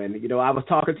from you. And, I was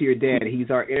talking to your dad. He's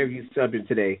our interview subject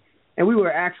today. And we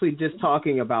were actually just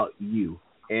talking about you.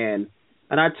 And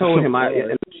I told him, I'm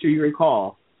sure you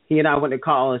recall, he and I went to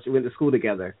college, went to school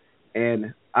together.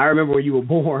 And I remember when you were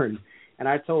born. And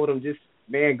I told him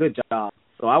man, good job.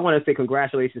 So I want to say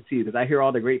congratulations to you because I hear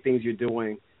all the great things you're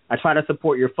doing. I try to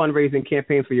support your fundraising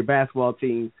campaigns for your basketball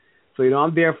team. So,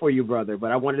 I'm there for you, brother.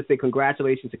 But I wanted to say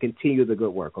congratulations and continue the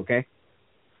good work, okay?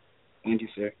 Thank you,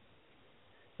 sir.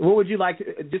 What would you like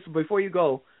to, just before you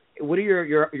go, what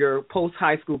are your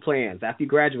post-high school plans? After you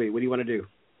graduate, what do you want to do?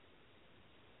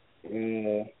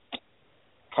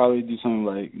 Probably do something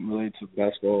like related to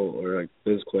basketball or like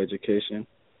physical education.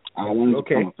 I wanted to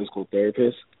become a physical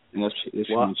therapist, and that's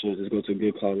pretty much it. Just go to a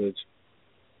good college.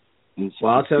 And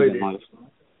I'll tell you this.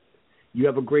 You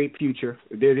have a great future.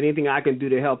 If there's anything I can do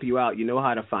to help you out, you know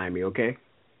how to find me, okay?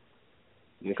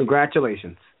 Yes,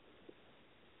 congratulations.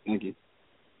 Thank you.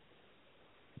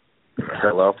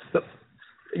 Hello? So,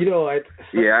 I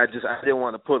didn't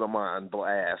want to put him on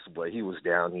blast, but he was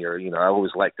down here. I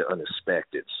always like the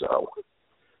unexpected, so.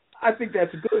 I think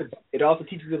that's good. It also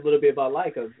teaches you a little bit about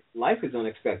life, because life is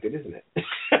unexpected, isn't it?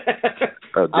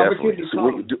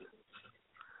 Definitely. Do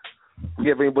you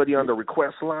have anybody on the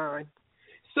request line?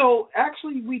 So,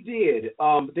 actually, we did.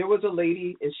 There was a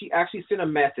lady, and she actually sent a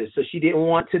message. So, she didn't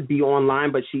want to be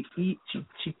online, but she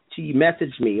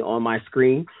messaged me on my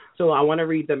screen. So, I want to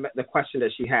read the question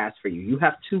that she has for you. You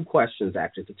have two questions,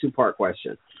 actually. It's a two-part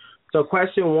question. So,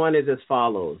 question one is as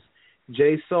follows.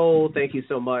 JSoul, thank you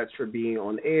so much for being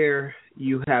on air.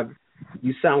 You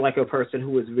sound like a person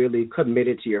who is really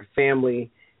committed to your family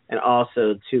and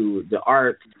also to the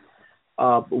arts.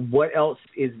 What else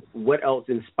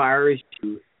inspires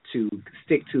you to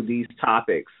stick to these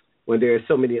topics when there are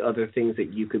so many other things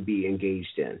that you could be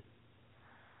engaged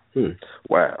in?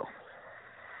 Wow.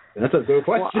 That's a good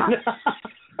question.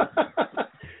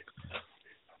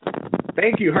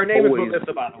 Thank you. Her name is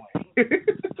Melissa, by the way.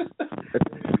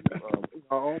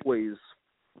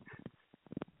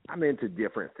 I'm into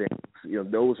different things.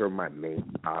 Those are my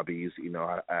main hobbies.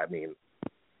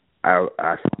 I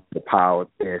follow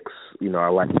politics. I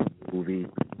like movies.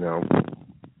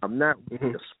 I'm not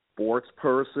really a sports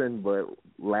person, but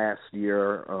last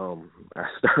year I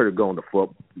started going to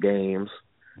football games.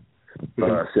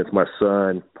 Since my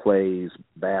son plays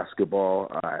basketball,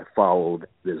 I followed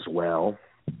as well.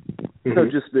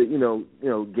 Just to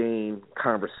gain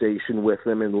conversation with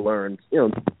him and learn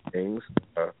things.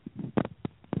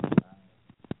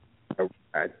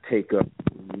 I take up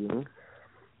reading.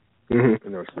 Mm-hmm.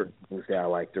 And there's certain things that I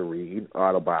like to read,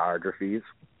 autobiographies.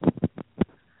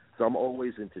 So I'm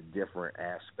always into different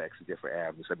aspects, different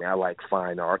avenues. I mean, I like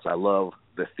fine arts. I love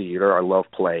the theater. I love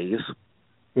plays.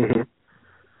 Mm-hmm.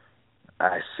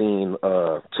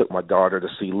 Took my daughter to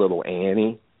see Little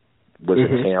Annie. Was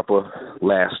in Tampa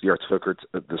last year. I took her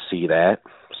to see that.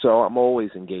 So I'm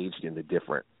always engaged in the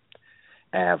different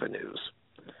avenues.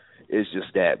 It's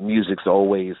just that music's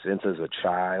always, since as a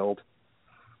child,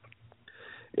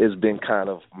 it's been kind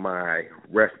of my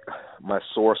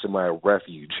source and my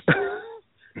refuge.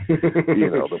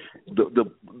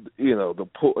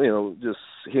 Just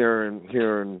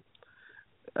hearing.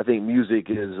 I think music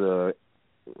is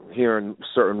hearing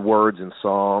certain words and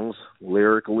songs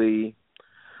lyrically,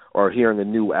 or hearing a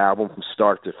new album from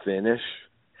start to finish.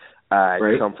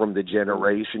 I come from the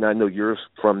generation. I know you're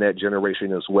from that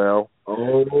generation as well.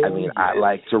 Oh, I mean, yes.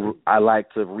 I like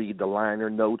to read the liner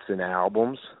notes in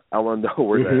albums. I want to know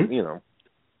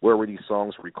where were these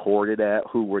songs recorded at?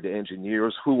 Who were the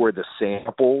engineers? Who were the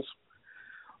samples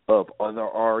of other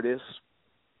artists?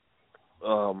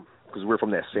 Because we're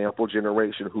from that sample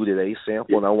generation. Who did they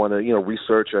sample? And I want to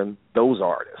research on those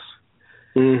artists.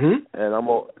 Mm-hmm. And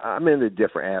I'm into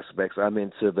different aspects. I'm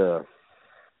into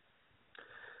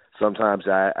sometimes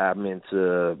I'm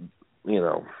into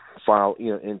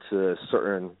into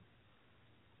certain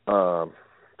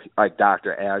like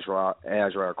Dr.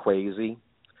 Azra Kwesi.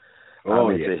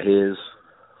 I'm into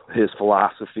his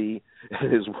philosophy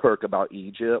and his work about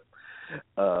Egypt.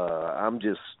 I'm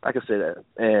just, like I said,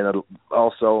 and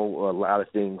also a lot of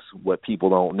things what people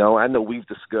don't know. I know we've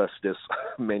discussed this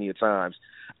many times.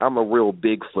 I'm a real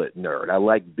Bigfoot nerd. I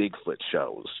like Bigfoot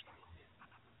shows.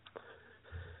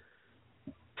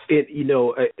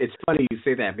 It's funny you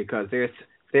say that because there's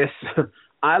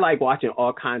I like watching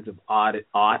all kinds of odd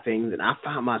things, and I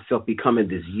found myself becoming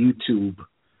this YouTube.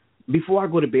 Before I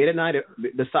go to bed at night,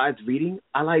 besides reading,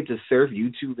 I like to surf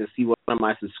YouTube and see what one of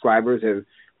my subscribers or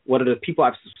what are the people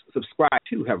I've subscribed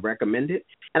to have recommended.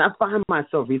 And I find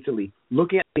myself recently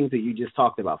looking at things that you just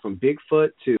talked about, from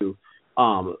Bigfoot to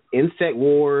insect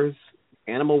wars,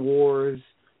 animal wars,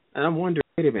 and I'm wondering,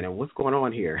 wait a minute, what's going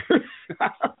on here?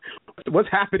 What's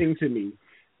happening to me?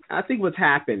 I think what's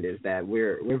happened is that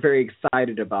we're very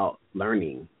excited about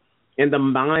learning, and the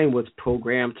mind was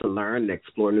programmed to learn and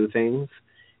explore new things,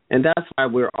 and that's why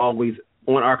we're always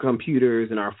on our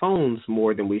computers and our phones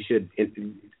more than we should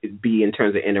be in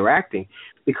terms of interacting,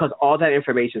 because all that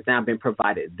information has now been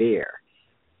provided there.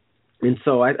 And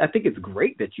so I think it's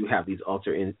great that you have these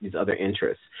other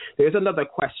interests. There's another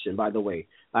question, by the way.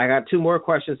 I got two more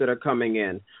questions that are coming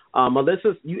in.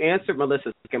 You answered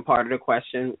Melissa's second part of the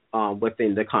question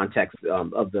within the context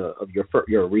of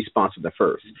your response to the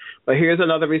first. But here's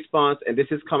another response, and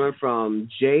this is coming from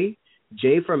Jay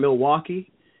from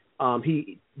Milwaukee.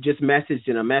 He just messaged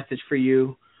in a message for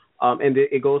you, and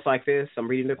it goes like this. I'm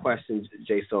reading the question,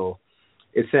 JSoul.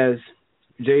 It says,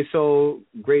 JSoul,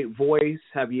 great voice.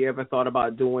 Have you ever thought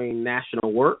about doing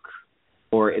national work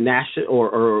or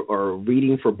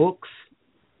reading for books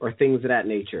or things of that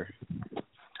nature?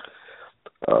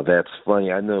 That's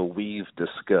funny. I know we've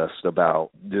discussed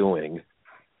about doing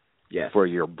for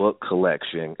your book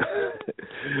collection,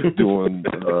 doing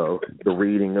the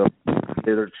reading of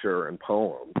literature and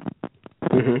poems.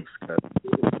 Mm-hmm.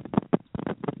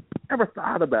 Never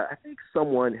thought about it. I think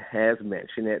someone has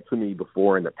mentioned that to me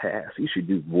before in the past. You should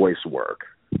do voice work.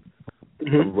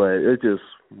 Mm-hmm. But it's just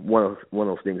one of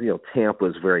those things. Tampa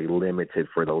is very limited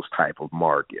for those type of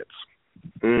markets.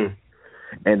 Mm.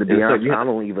 And to be honest, I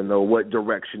don't even know what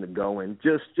direction to go in,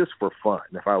 just for fun,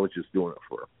 if I was just doing it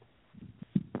for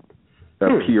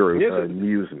pure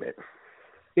amusement.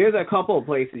 There's a couple of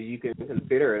places you can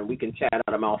consider, and we can chat out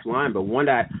them offline. But one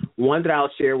that I'll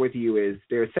share with you is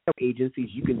there are several agencies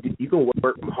you can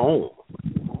work from home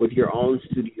with your own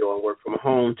studio and work from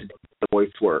home to do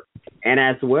voice work, and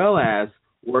as well as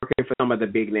working for some of the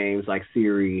big names like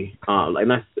Siri,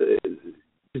 what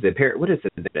is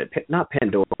it? Not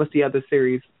Pandora. What's the other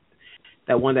series?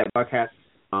 That one that broadcasts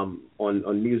on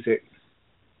music.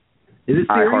 Is it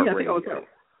Siri? I think it was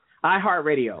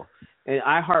iHeartRadio. And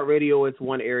iHeartRadio is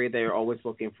one area they're always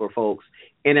looking for folks,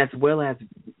 and as well as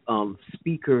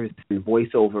speakers and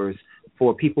voiceovers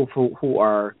for people who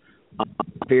are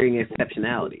varying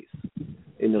exceptionalities,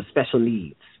 special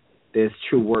needs. There's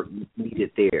true work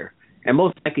needed there. And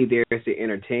most likely there's the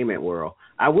entertainment world.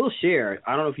 I will share,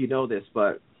 I don't know if you know this,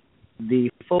 but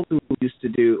the folks who used to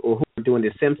do, or who are doing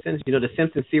The Simpsons, the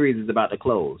Simpsons series is about to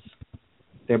close.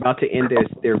 They're about to end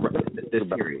their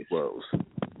series.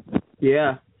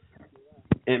 Yeah.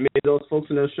 And maybe those folks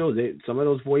in those shows, some of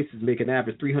those voices make an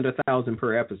average $300,000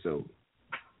 per episode.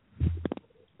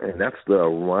 And that's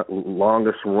the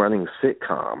longest-running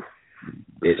sitcom.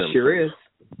 It sure is.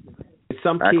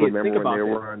 Some kids I can remember think when about they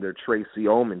it. were on their Tracy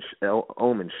Ullman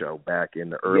show back in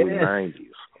the early 90s.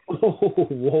 Oh,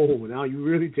 whoa! Now you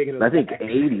really taking it. I think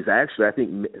 80s. Actually, I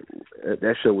think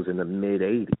that show was in the mid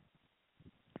 80s.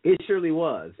 It surely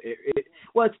was. It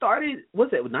started. Was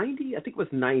it 90? I think it was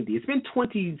 90. It's been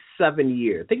 27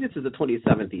 years. I think this is the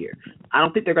 27th year. I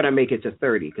don't think they're going to make it to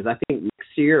 30 because I think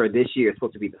next year or this year is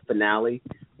supposed to be the finale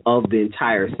of the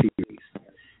entire series.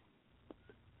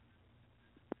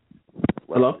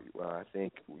 Hello? Well, I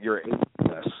think you're 8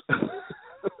 plus.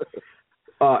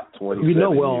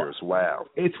 27 years. Wow.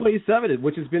 It's 27,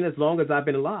 which has been as long as I've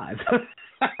been alive.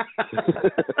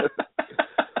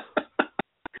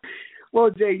 Well,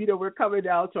 Jay, we're coming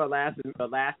down to our last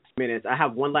minutes. I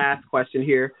have one last question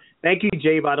here. Thank you,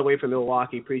 Jay, by the way, from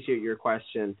Milwaukee. Appreciate your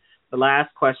question. The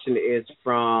last question is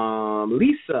from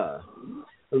Lisa.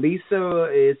 Lisa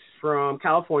is from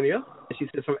California. She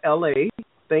says from L.A.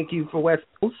 Thank you for West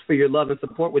Coast for your love and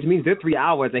support, which means they're 3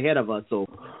 hours ahead of us. So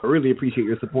I really appreciate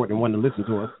your support and wanting to listen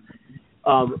to us.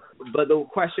 But the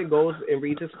question goes and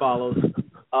reads as follows.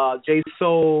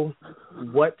 JSoul,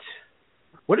 what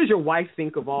does your wife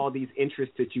think of all these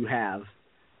interests that you have?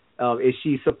 Is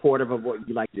she supportive of what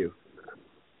you like to do?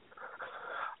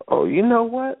 Oh, you know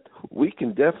what? We can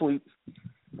definitely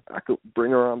 – I could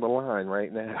bring her on the line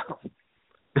right now.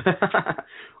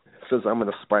 Since I'm in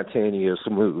a spontaneous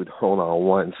mood. Hold on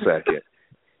one second.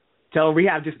 Tell her we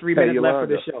have just 3 minutes left for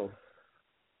the show.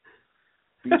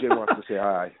 BJ wants to say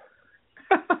hi.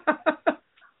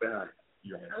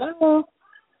 Hello.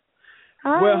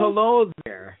 Hi. Well, hello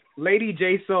there, Lady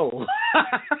JSoul.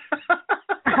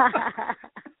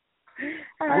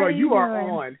 Well, you are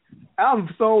on. I'm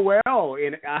so well,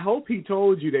 and I hope he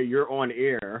told you that you're on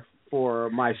air for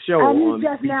my show. You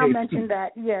just now mentioned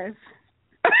that, yes.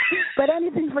 But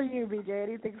anything for you, BJ.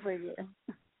 Anything for you.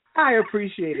 I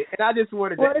appreciate it, and I just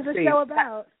wanted to. What is the show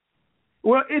about?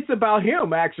 Well, it's about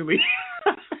him, actually.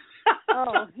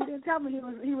 Oh, he didn't tell me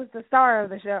he was the star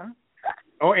of the show.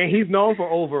 Oh, and he's known for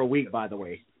over a week, by the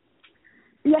way.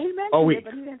 Yeah, he mentioned it,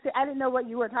 but he didn't say. I didn't know what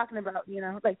you were talking about.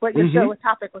 Like what your show, what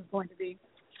topic was going to be.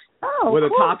 Oh, well,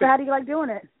 cool. So how do you like doing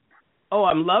it? Oh,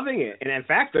 I'm loving it. And in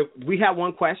fact, we have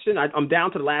one question. I'm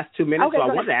down to the last 2 minutes, so I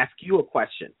wanted to ask you a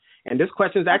question. And this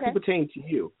question is actually pertaining to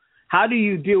you. How do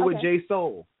you deal with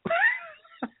JSoul?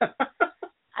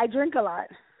 I drink a lot.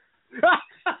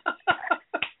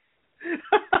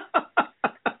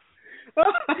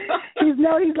 He's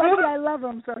lucky I love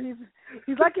him, so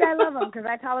he's lucky I love him because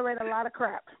I tolerate a lot of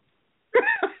crap.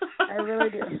 I really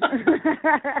do.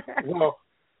 Well,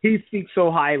 he speaks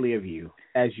so highly of you,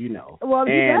 as you know. Well,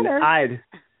 he better.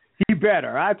 He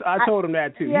better. I told him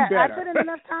that too. Yeah, he better. I put in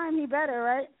enough time. He better,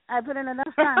 right? I put in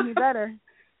enough time. He better.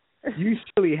 You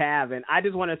surely have, and I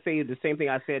just want to say the same thing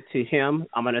I said to him.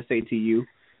 I'm going to say to you,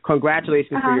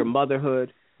 congratulations for your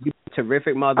motherhood. You're a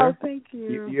terrific mother. Oh, thank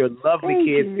you. You're a lovely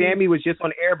kid. You. Sammy was just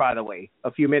on air, by the way,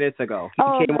 a few minutes ago.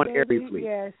 He came on air briefly.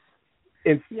 Yes.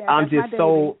 And I'm just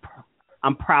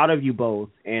I'm proud of you both,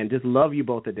 and just love you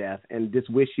both to death, and just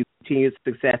wish you continued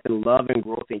success and love and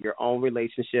growth in your own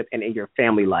relationship and in your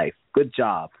family life. Good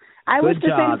job. I wish the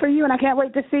same for you, and I can't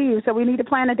wait to see you. So we need to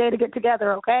plan a day to get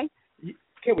together, okay?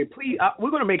 Can we please? We're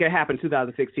going to make it happen in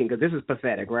 2016 because this is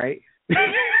pathetic, right?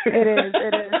 It is.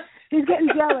 He's getting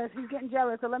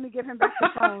jealous. So let me give him back the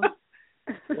phone.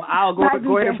 Well, I'll go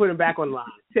ahead and put him back on line.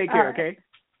 Take care, okay?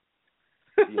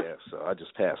 Yeah, so I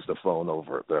just passed the phone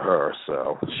over to her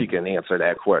so she can answer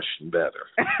that question better.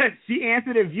 She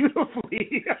answered it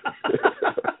beautifully.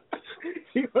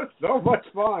 She was so much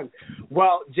fun.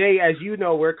 Well, Jay, as you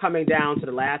know, we're coming down to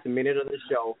the last minute of the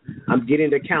show. I'm getting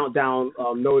the countdown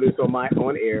notice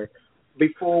on air.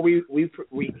 Before we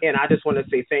end, I just want to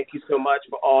say thank you so much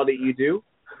for all that you do.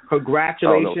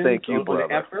 Congratulations thank you, on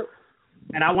the effort.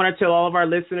 And I want to tell all of our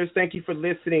listeners, thank you for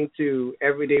listening to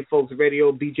Everyday Folks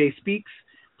Radio, BJ Speaks.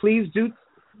 Please do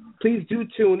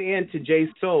tune in to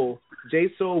JSoul.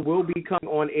 JSoul will be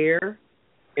coming on air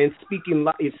and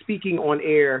speaking on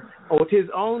air with his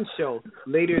own show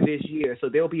later this year. So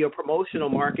there'll be a promotional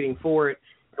marketing for it,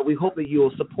 and we hope that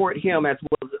you'll support him as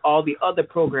well as all the other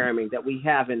programming that we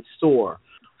have in store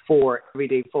for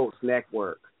Everyday Folks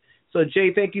Network. So,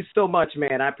 Jay, thank you so much,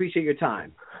 man. I appreciate your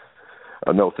time.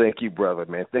 No, thank you, brother,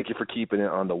 man. Thank you for keeping it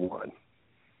on the one.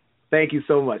 Thank you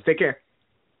so much. Take care.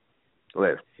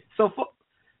 Later. So,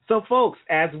 folks,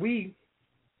 as we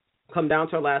come down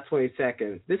to our last 20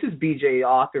 seconds, this is BJ,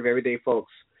 author of Everyday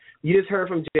Folks. You just heard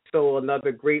from JSoul,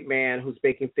 another great man who's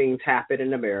making things happen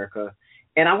in America.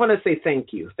 And I want to say thank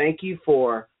you. Thank you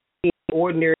for being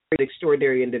ordinary,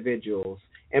 extraordinary individuals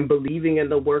and believing in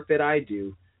the work that I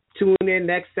do. Tune in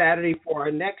next Saturday for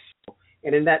our next show.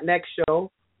 And in that next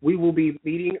show, we will be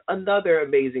meeting another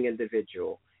amazing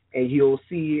individual. And you'll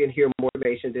see and hear more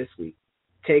information this week.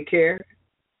 Take care